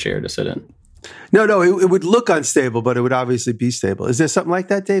unstable chair to sit in. No, it would look unstable, but it would obviously be stable. Is there something like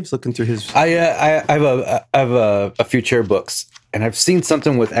that, Dave's looking through his? I have a few chair books, and I've seen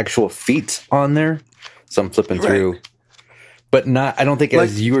something with actual feet on there, so I'm flipping through. But not, I don't think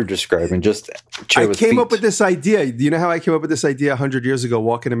as you were describing, just chair with feet. I came up with this idea. Do you know how I came up with this idea 100 years ago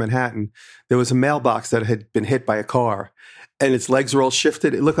walking in Manhattan? There was a mailbox that had been hit by a car and its legs were all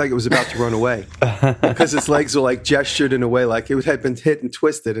shifted. It looked like it was about to run away because its legs were like gestured in a way like it had been hit and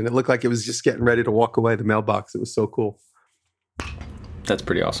twisted, and it looked like it was just getting ready to walk away, the mailbox. It was so cool. That's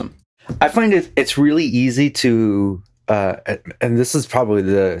pretty awesome. I find it's really easy to, and this is probably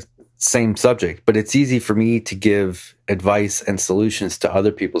the same subject, but it's easy for me to give advice and solutions to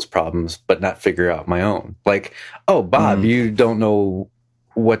other people's problems, but not figure out my own. Like, oh, Bob, you don't know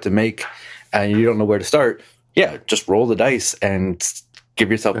what to make and you don't know where to start. Yeah, just roll the dice and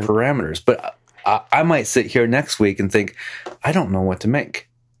give yourself parameters. But I might sit here next week and think, I don't know what to make.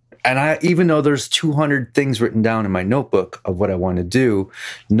 And even though there's 200 things written down in my notebook of what I want to do,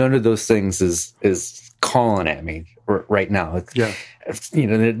 none of those things is calling at me right now.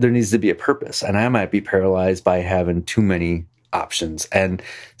 There needs to be a purpose, and I might be paralyzed by having too many options. And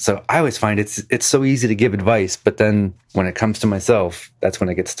so I always find it's so easy to give advice, but then when it comes to myself, that's when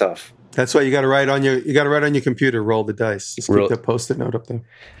it gets tough. That's why you got to write on your computer, roll the dice. Just keep that Post-it note up there.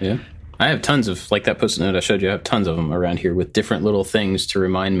 Yeah. I have tons of, like that Post-it note I showed you, I have tons of them around here with different little things to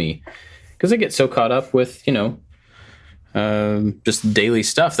remind me. Because I get so caught up with, just daily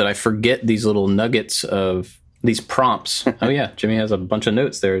stuff that I forget these little nuggets of these prompts. Oh, yeah, Jimmy has a bunch of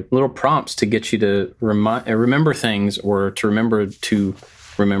notes there. Little prompts to get you to remember things or to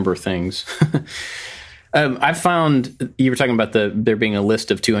remember things. I found, you were talking about there being a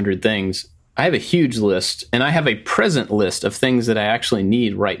list of 200 things. I have a huge list, and I have a present list of things that I actually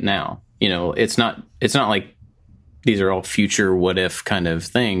need right now. It's not like these are all future what if kind of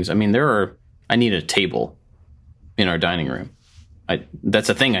things. I mean, I need a table in our dining room. That's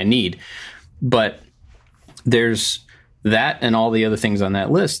a thing I need. But there's that and all the other things on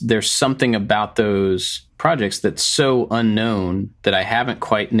that list. There's something about those projects that's so unknown that I haven't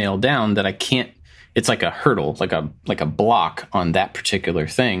quite nailed down that I can't. It's like a hurdle, like a block on that particular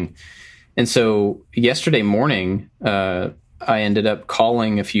thing. And so yesterday morning, I ended up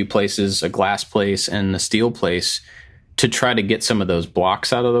calling a few places, a glass place and a steel place, to try to get some of those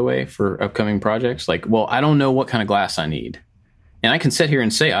blocks out of the way for upcoming projects. Like, well, I don't know what kind of glass I need. And I can sit here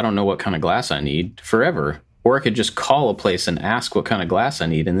and say, I don't know what kind of glass I need forever. Or I could just call a place and ask what kind of glass I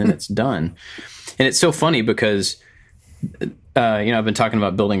need, and then it's done. And it's so funny because, I've been talking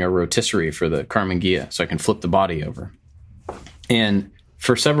about building a rotisserie for the Karmann Ghia so I can flip the body over. And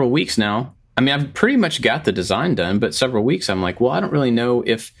for several weeks now, I mean, I've pretty much got the design done, but several weeks I'm like, well, I don't really know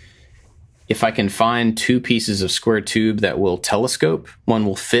if I can find two pieces of square tube that will telescope. One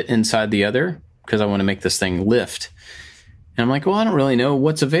will fit inside the other because I want to make this thing lift. And I'm like, well, I don't really know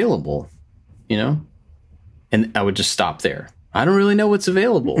what's available, And I would just stop there. I don't really know what's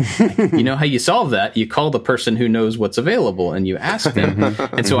available. You know how you solve that? You call the person who knows what's available and you ask them.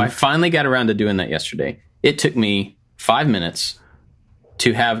 And so I finally got around to doing that yesterday. It took me 5 minutes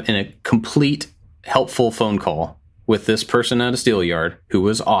to have a complete helpful phone call with this person at a steel yard who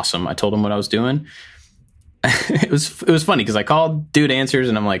was awesome. I told him what I was doing. It was funny because I called, dude answers,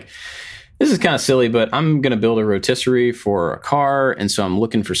 and I'm like, this is kind of silly, but I'm going to build a rotisserie for a car. And so I'm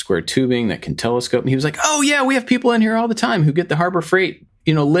looking for square tubing that can telescope. And he was like, oh yeah, we have people in here all the time who get the Harbor Freight,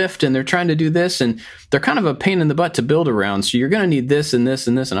 lift, and they're trying to do this. And they're kind of a pain in the butt to build around. So you're going to need this and this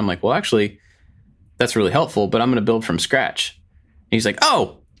and this. And I'm like, well, actually, that's really helpful, but I'm going to build from scratch. And he's like,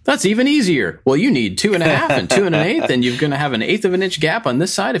 oh, that's even easier. Well, you need 2.5 and 2 1/8, and you're going to have an 1/8 of an inch gap on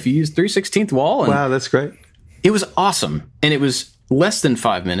this side if you use 3/16 wall. And wow, that's great. It was awesome. And it was less than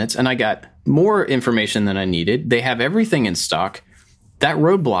 5 minutes, and I got more information than I needed. They have everything in stock. That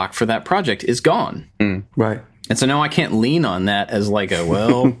roadblock for that project is gone. Right. And so now I can't lean on that as like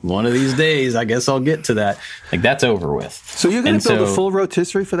one of these days, I guess I'll get to that. Like, that's over with. So you're going to build a full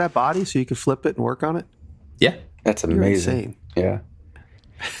rotisserie for that body so you can flip it and work on it? Yeah. That's amazing. Yeah.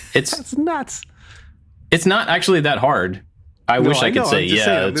 That's nuts. It's not actually that hard. I wish I could say,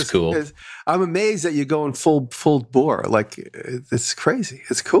 it's cool. I'm amazed that you're going full bore. Like, it's crazy.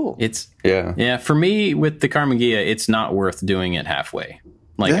 It's cool. Yeah. For me, with the Karmann Ghia, it's not worth doing it halfway.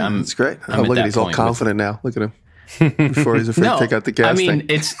 Like, it's great. Look at he's all confident now. Look at him. Before he's afraid to take out the gas. I mean,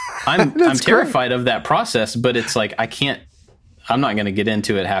 I'm terrified of that process, but it's like I'm not going to get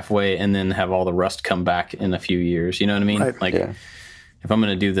into it halfway and then have all the rust come back in a few years. You know what I mean? Right. If I'm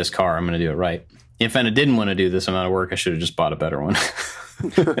going to do this car, I'm going to do it right. If I didn't want to do this amount of work, I should have just bought a better one.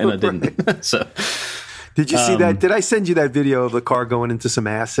 And I didn't. So, did you see that? Did I send you that video of the car going into some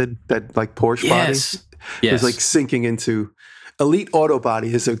acid, that like Porsche body? Yes. It was like sinking into. Elite Auto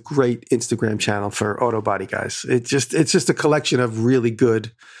Body is a great Instagram channel for auto body guys. It's just a collection of really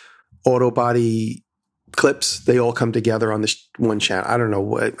good auto body clips. They all come together on this one channel. I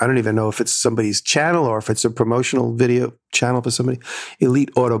don't even know if it's somebody's channel or if it's a promotional video channel for somebody.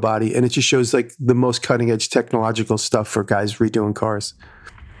 Elite Auto Body, and it just shows like the most cutting edge technological stuff for guys redoing cars.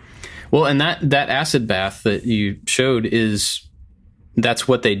 Well, and that acid bath that you showed that's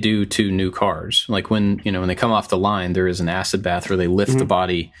what they do to new cars. Like when they come off the line, there is an acid bath where they lift the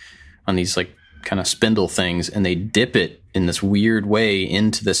body on these like kind of spindle things, and they dip it in this weird way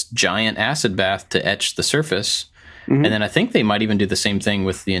into this giant acid bath to etch the surface. And then I think they might even do the same thing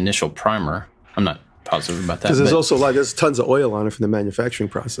with the initial primer. I'm not positive about that. Because there's tons of oil on it from the manufacturing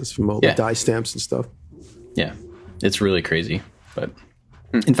process, from all the dye stamps and stuff. Yeah, it's really crazy. But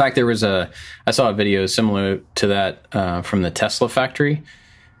in fact, I saw a video similar to that from the Tesla factory,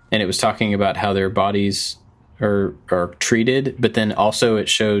 and it was talking about how their bodies are treated, but then also it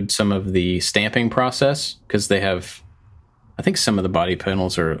showed some of the stamping process, because they have, I think some of the body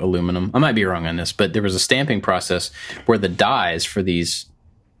panels are aluminum. I might be wrong on this, but there was a stamping process where the dies for these,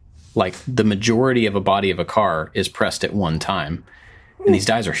 like the majority of a body of a car is pressed at one time. And these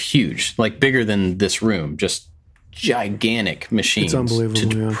dies are huge, like bigger than this room, just gigantic machines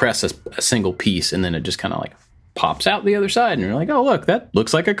to press a single piece, and then it just kind of like pops out the other side, and you're like, oh, look, that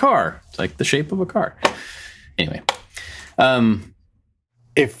looks like a car. It's like the shape of a car. Anyway,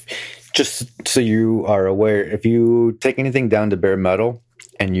 if just so you are aware, if you take anything down to bare metal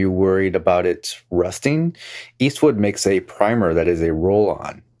and you're worried about it rusting, Eastwood makes a primer that is a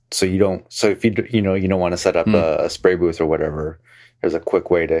roll-on. So if you don't want to set up a spray booth or whatever, there's a quick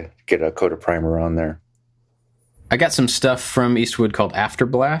way to get a coat of primer on there. I got some stuff from Eastwood called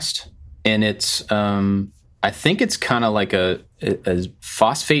Afterblast, and it's I think it's kind of like a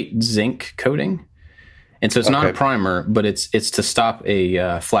phosphate zinc coating. And so it's not a primer, but it's to stop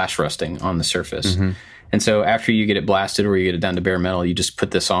a flash rusting on the surface. And so after you get it blasted or you get it down to bare metal, you just put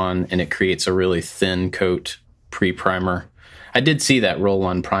this on, and it creates a really thin coat pre-primer. I did see that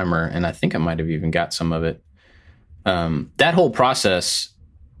roll-on primer, and I think I might have even got some of it. That whole process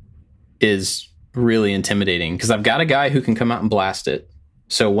is really intimidating, because I've got a guy who can come out and blast it.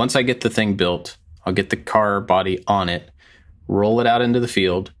 So once I get the thing built, I'll get the car body on it, roll it out into the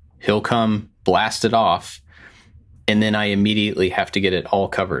field. He'll come blast it off, and then I immediately have to get it all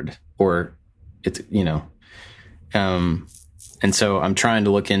covered, or it's And so I'm trying to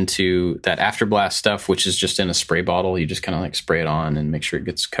look into that afterblast stuff, which is just in a spray bottle. You just kind of like spray it on and make sure it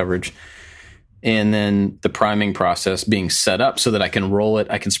gets coverage. And then the priming process being set up so that I can roll it.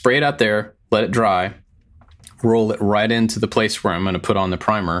 I can spray it out there, let it dry, roll it right into the place where I'm going to put on the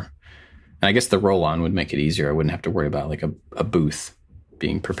primer. And I guess the roll on would make it easier. I wouldn't have to worry about like a booth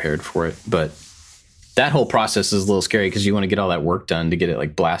being prepared for it. But that whole process is a little scary because you want to get all that work done to get it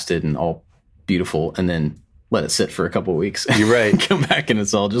like blasted and all beautiful and then let it sit for a couple of weeks. You're right. Come back and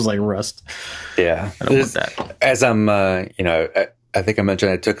it's all just like rust. Yeah. I don't want that. As I'm, I think I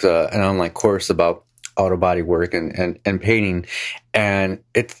mentioned I took an online course about auto body work and painting, and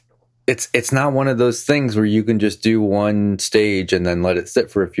it's not one of those things where you can just do one stage and then let it sit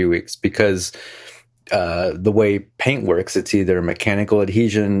for a few weeks, because the way paint works, it's either a mechanical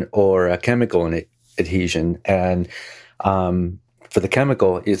adhesion or a chemical adhesion, and for the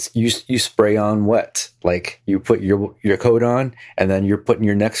chemical, it's you spray on wet. Like you put your coat on, and then you're putting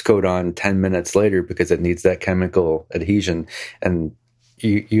your next coat on 10 minutes later because it needs that chemical adhesion. And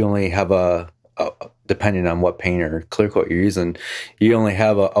you only have a depending on what paint or clear coat you're using, you only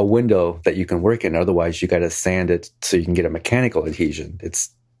have a window that you can work in. Otherwise, you got to sand it so you can get a mechanical adhesion.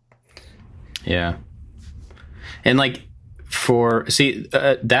 Yeah. And like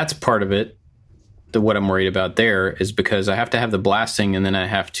that's part of it. What I'm worried about there is because I have to have the blasting and then I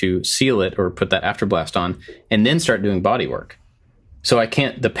have to seal it or put that afterblast on and then start doing body work. So I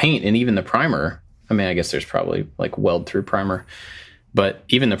can't, the paint and even the primer, I mean, I guess there's probably like weld through primer, but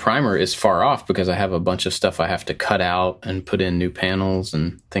even the primer is far off because I have a bunch of stuff I have to cut out and put in new panels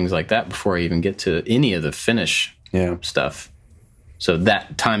and things like that before I even get to any of the finish stuff. So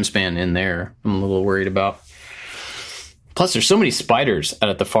that time span in there, I'm a little worried about. Plus, there's so many spiders out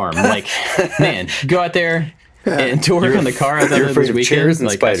at the farm. Like, man, go out there and to work on the car. I thought this weekend, chairs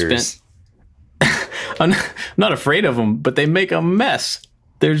and spiders. I'm not afraid of them, but they make a mess.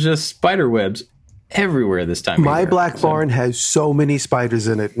 There's just spider webs everywhere this time. My black barn has so many spiders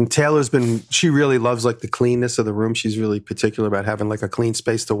in it, and she really loves like the cleanness of the room. She's really particular about having like a clean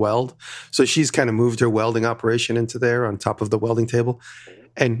space to weld. So she's kind of moved her welding operation into there on top of the welding table.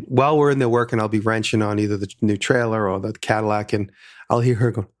 And while we're in there working, I'll be wrenching on either the new trailer or the Cadillac, and I'll hear her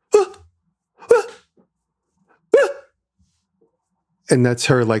going, ah, ah, ah. And that's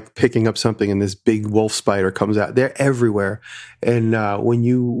her like picking up something, and this big wolf spider comes out. They're everywhere. And when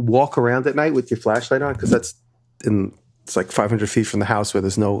you walk around at night with your flashlight on, because it's like 500 feet from the house where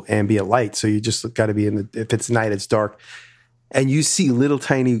there's no ambient light, so you just got to be if it's night, it's dark, and you see little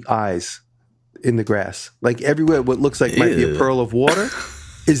tiny eyes in the grass, like everywhere. What looks like might be a pearl of water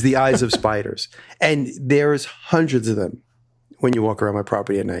is the eyes of spiders. And there's hundreds of them when you walk around my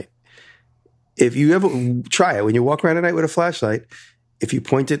property at night. If you ever try it, when you walk around at night with a flashlight, if you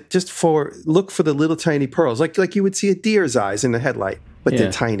point it look for the little tiny pearls, like you would see a deer's eyes in the headlight, but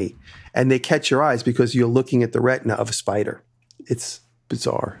they're tiny. And they catch your eyes because you're looking at the retina of a spider. It's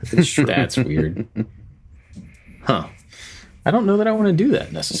bizarre. It's true. That's weird. Huh. I don't know that I want to do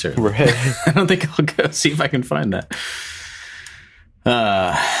that necessarily. Right. I don't think I'll go see if I can find that.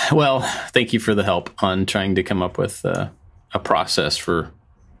 Well, thank you for the help on trying to come up with a process for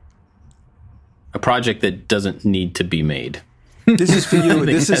a project that doesn't need to be made. This is for you.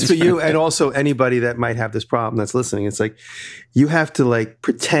 This is for you, and also anybody that might have this problem that's listening. It's like you have to like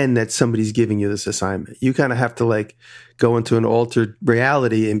pretend that somebody's giving you this assignment. You kind of have to like go into an altered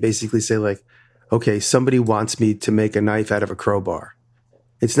reality and basically say like, okay, somebody wants me to make a knife out of a crowbar.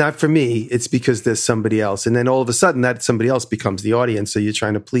 It's not for me. It's because there's somebody else. And then all of a sudden that somebody else becomes the audience. So you're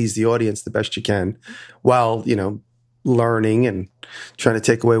trying to please the audience the best you can while, learning and trying to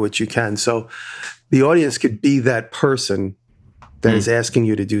take away what you can. So the audience could be that person that is asking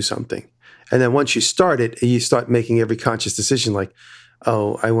you to do something. And then once you start it, you start making every conscious decision like,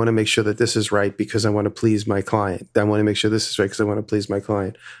 oh, I want to make sure that this is right because I want to please my client. I want to make sure this is right because I want to please my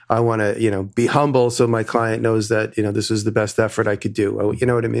client. I want to, be humble so my client knows that, this is the best effort I could do. Oh, you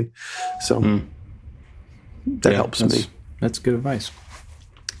know what I mean? So that helps me. That's good advice.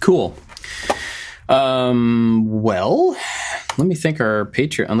 Cool. Well, let me thank our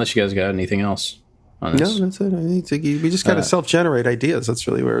Patreon, unless you guys got anything else on this. No, that's it. We just got to self-generate ideas. That's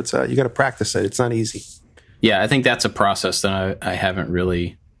really where it's at. You got to practice it. It's not easy. Yeah, I think that's a process that I haven't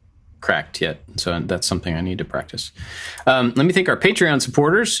really cracked yet. So that's something I need to practice. Let me thank our Patreon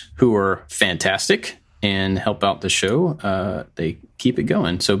supporters who are fantastic and help out the show. They keep it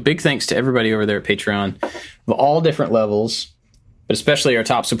going. So big thanks to everybody over there at Patreon of all different levels, but especially our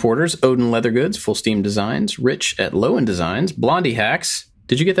top supporters, Odin Leather Goods, Full Steam Designs, Rich at Lowen Designs, Blondie Hacks.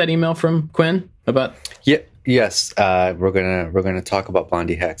 Did you get that email from Quinn about? Yeah, Yes, we're gonna talk about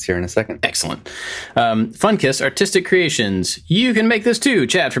Blondie hacks here in a second. Excellent. Funkiss Artistic Creations. You can make this too.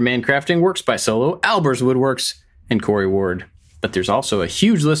 Chad from Mancrafting, Works by Solo, Albers Woodworks, and Corey Ward. But there's also a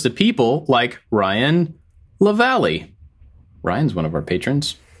huge list of people like Ryan LaValle. Ryan's one of our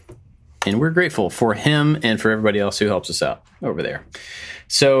patrons, and we're grateful for him and for everybody else who helps us out over there.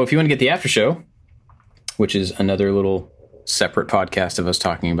 So if you want to get the after show, which is another little separate podcast of us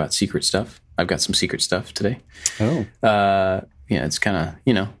talking about secret stuff. I've got some secret stuff today. Oh. Yeah, it's kind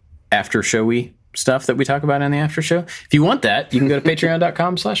of, after showy stuff that we talk about in the after show. If you want that, you can go to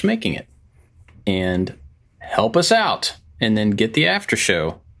patreon.com/making it and help us out and then get the after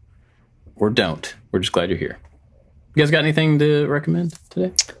show, or don't. We're just glad you're here. You guys got anything to recommend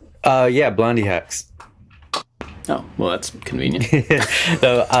today? Yeah, Blondie hacks. Oh, well, that's convenient.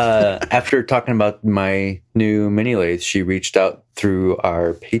 So after talking about my new mini lathe, she reached out through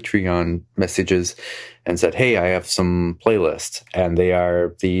our Patreon messages and said, hey, I have some playlists, and they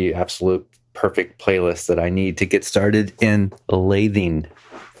are the absolute perfect playlist that I need to get started in lathing.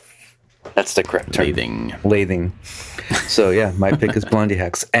 That's the correct term. Lathing. So yeah, my pick is Blondie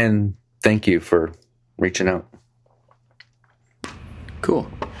hacks, and thank you for reaching out. Cool.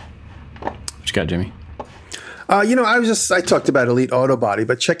 What you got, Jimmy? I talked about Elite Auto Body,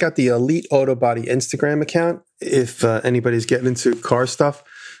 but check out the Elite Auto Body Instagram account if anybody's getting into car stuff.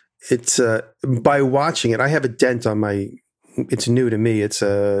 It's by watching it, I have a dent on it's new to me. It's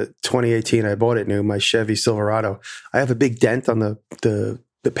a 2018. I bought it new, my Chevy Silverado. I have a big dent on the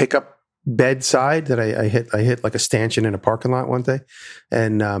pickup bed side that I hit like a stanchion in a parking lot one day.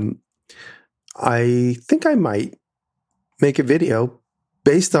 And I think I might make a video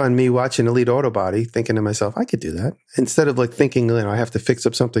based on me watching Elite Auto Body, thinking to myself, I could do that. Instead of like thinking, I have to fix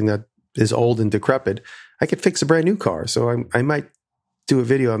up something that is old and decrepit, I could fix a brand new car. So I might do a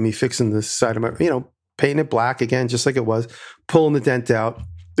video of me fixing the side of my, painting it black again, just like it was, pulling the dent out.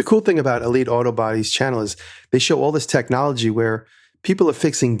 The cool thing about Elite Auto Body's channel is they show all this technology where people are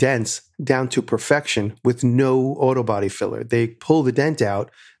fixing dents down to perfection with no auto body filler. They pull the dent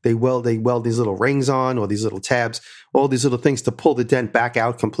out, they weld these little rings on or these little tabs, all these little things to pull the dent back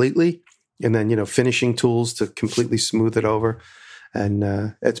out completely, and then finishing tools to completely smooth it over.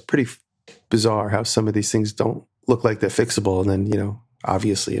 And it's pretty bizarre how some of these things don't look like they're fixable, and then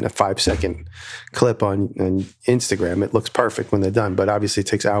obviously in a 5-second clip on Instagram it looks perfect when they're done, but obviously it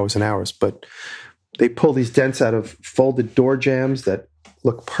takes hours and hours. But they pull these dents out of folded door jambs that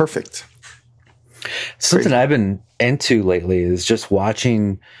look perfect. Something I've been into lately is just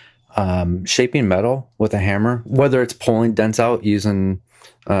watching shaping metal with a hammer, whether it's pulling dents out using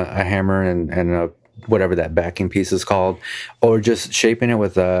a hammer and whatever that backing piece is called, or just shaping it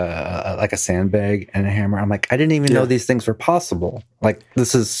with a sandbag and a hammer. I'm like, I didn't even know these things were possible. Like,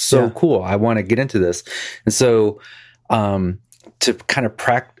 this is so cool. I want to get into this. And so to kind of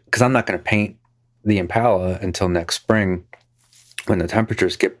practice, because I'm not going to paint the Impala until next spring when the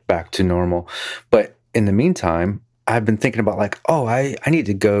temperatures get back to normal. But in the meantime, I've been thinking about I need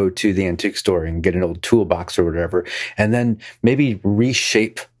to go to the antique store and get an old toolbox or whatever, and then maybe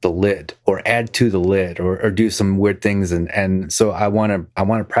reshape the lid or add to the lid or do some weird things. And so I want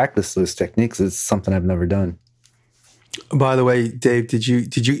to practice those techniques. It's something I've never done. By the way, Dave, did you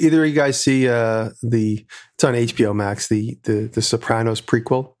either of you guys see it's on HBO Max, the Sopranos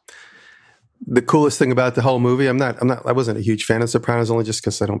prequel? The coolest thing about the whole movie, I wasn't a huge fan of Sopranos, only just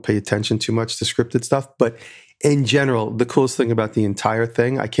because I don't pay attention too much to scripted stuff. But in general, the coolest thing about the entire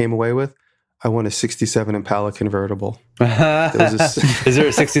thing I came away with, I want a 67 Impala convertible. Is there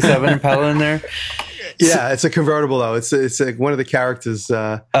a 67 Impala in there? Yeah, it's a convertible though. It's like one of the characters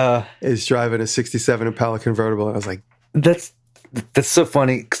is driving a 67 Impala convertible, and I was like, that's so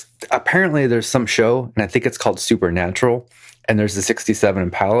funny. Apparently, there's some show, and I think it's called Supernatural. And there's a 67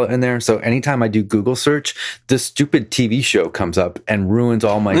 Impala in there. So anytime I do Google search, this stupid TV show comes up and ruins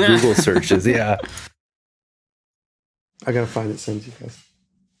all my Google searches. Yeah. I got to find it, send you guys.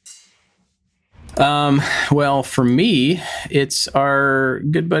 Well, for me, it's our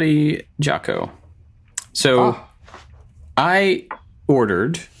good buddy Jocko. So I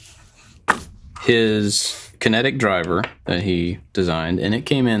ordered his kinetic driver that he designed, and it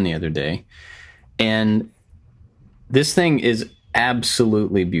came in the other day. And this thing is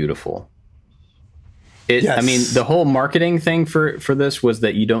absolutely beautiful. Yes. I mean, the whole marketing thing for this was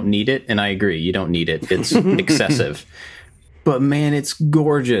that you don't need it, and I agree, you don't need it. It's excessive. But man, it's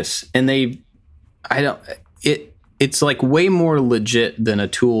gorgeous. And it's like way more legit than a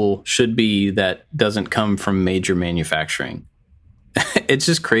tool should be that doesn't come from major manufacturing. It's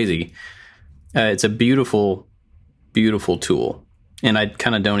just crazy. It's a beautiful, beautiful tool. And I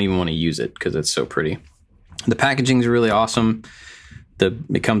kind of don't even want to use it because it's so pretty. The packaging is really awesome.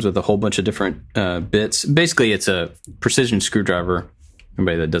 It comes with a whole bunch of different bits. Basically, it's a precision screwdriver.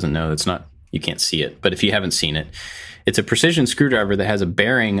 Anybody that doesn't know, you can't see it. But if you haven't seen it, it's a precision screwdriver that has a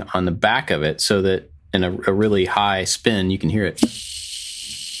bearing on the back of it so that in a really high spin, you can hear it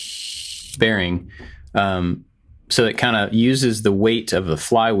bearing. So it kind of uses the weight of the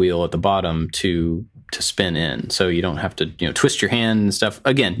flywheel at the bottom to spin in. So you don't have to, twist your hand and stuff.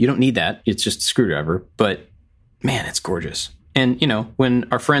 Again, you don't need that. It's just a screwdriver. But man, it's gorgeous. And, when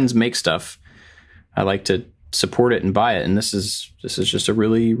our friends make stuff, I like to support it and buy it. And this is just a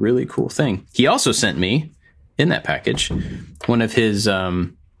really, really cool thing. He also sent me in that package one of his,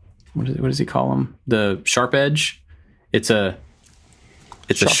 what does he call them? The Sharp Edge. It's a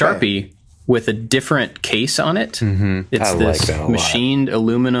Sharpie with a different case on it. Mm-hmm. It's this machined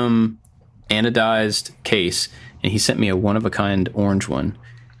aluminum anodized case. And he sent me a one-of-a-kind orange one.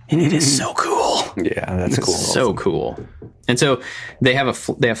 And it is so cool. Yeah, that's cool. So cool. And so they have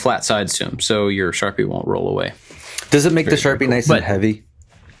flat sides to them, so your Sharpie won't roll away. Does it make the Sharpie nice and heavy?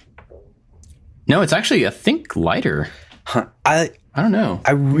 No, it's actually, I think, lighter. Huh. I don't know.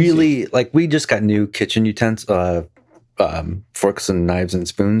 I really we just got new kitchen utensils, forks and knives and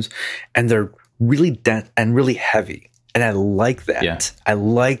spoons, and they're really dense and really heavy. And I like that. Yeah. I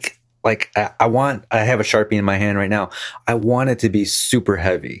like I have a Sharpie in my hand right now. I want it to be super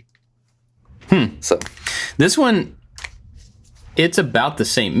heavy. So this one, it's about the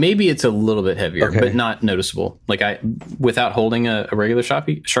same. Maybe it's a little bit heavier, but not noticeable. Like without holding a regular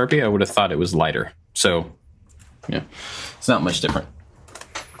Sharpie, I would have thought it was lighter. So yeah, it's not much different,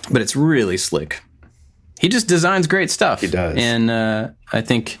 but it's really slick. He just designs great stuff. He does. And I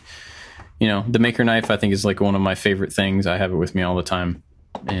think, the Maker Knife, I think, is like one of my favorite things. I have it with me all the time.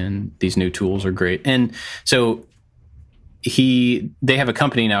 And these new tools are great. And so they have a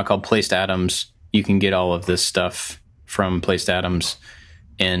company now called Placed Atoms. You can get all of this stuff from Placed Atoms,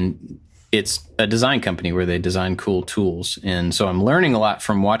 and it's a design company where they design cool tools. And so I'm learning a lot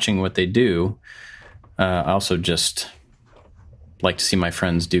from watching what they do. I also just like to see my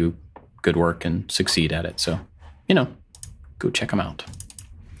friends do good work and succeed at it. So, go check them out.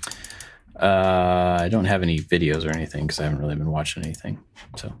 I don't have any videos or anything because I haven't really been watching anything.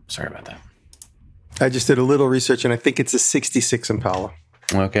 So sorry about that. I just did a little research, and I think it's a 66 Impala.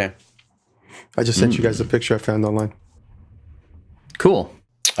 Okay. I just sent you guys a picture I found online. Cool.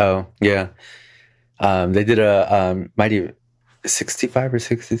 Oh, yeah. They did a mighty 65 or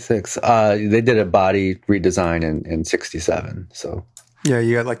 66. They did a body redesign in 67. So yeah,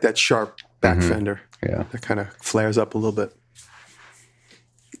 you got like that sharp back fender. Yeah. That kind of flares up a little bit.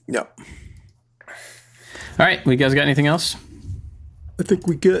 Yep. All right. You guys got anything else? I think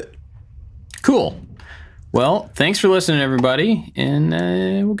we good. Cool. Well, thanks for listening, everybody, and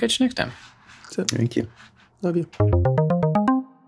we'll catch you next time. That's it. thank you. Love you.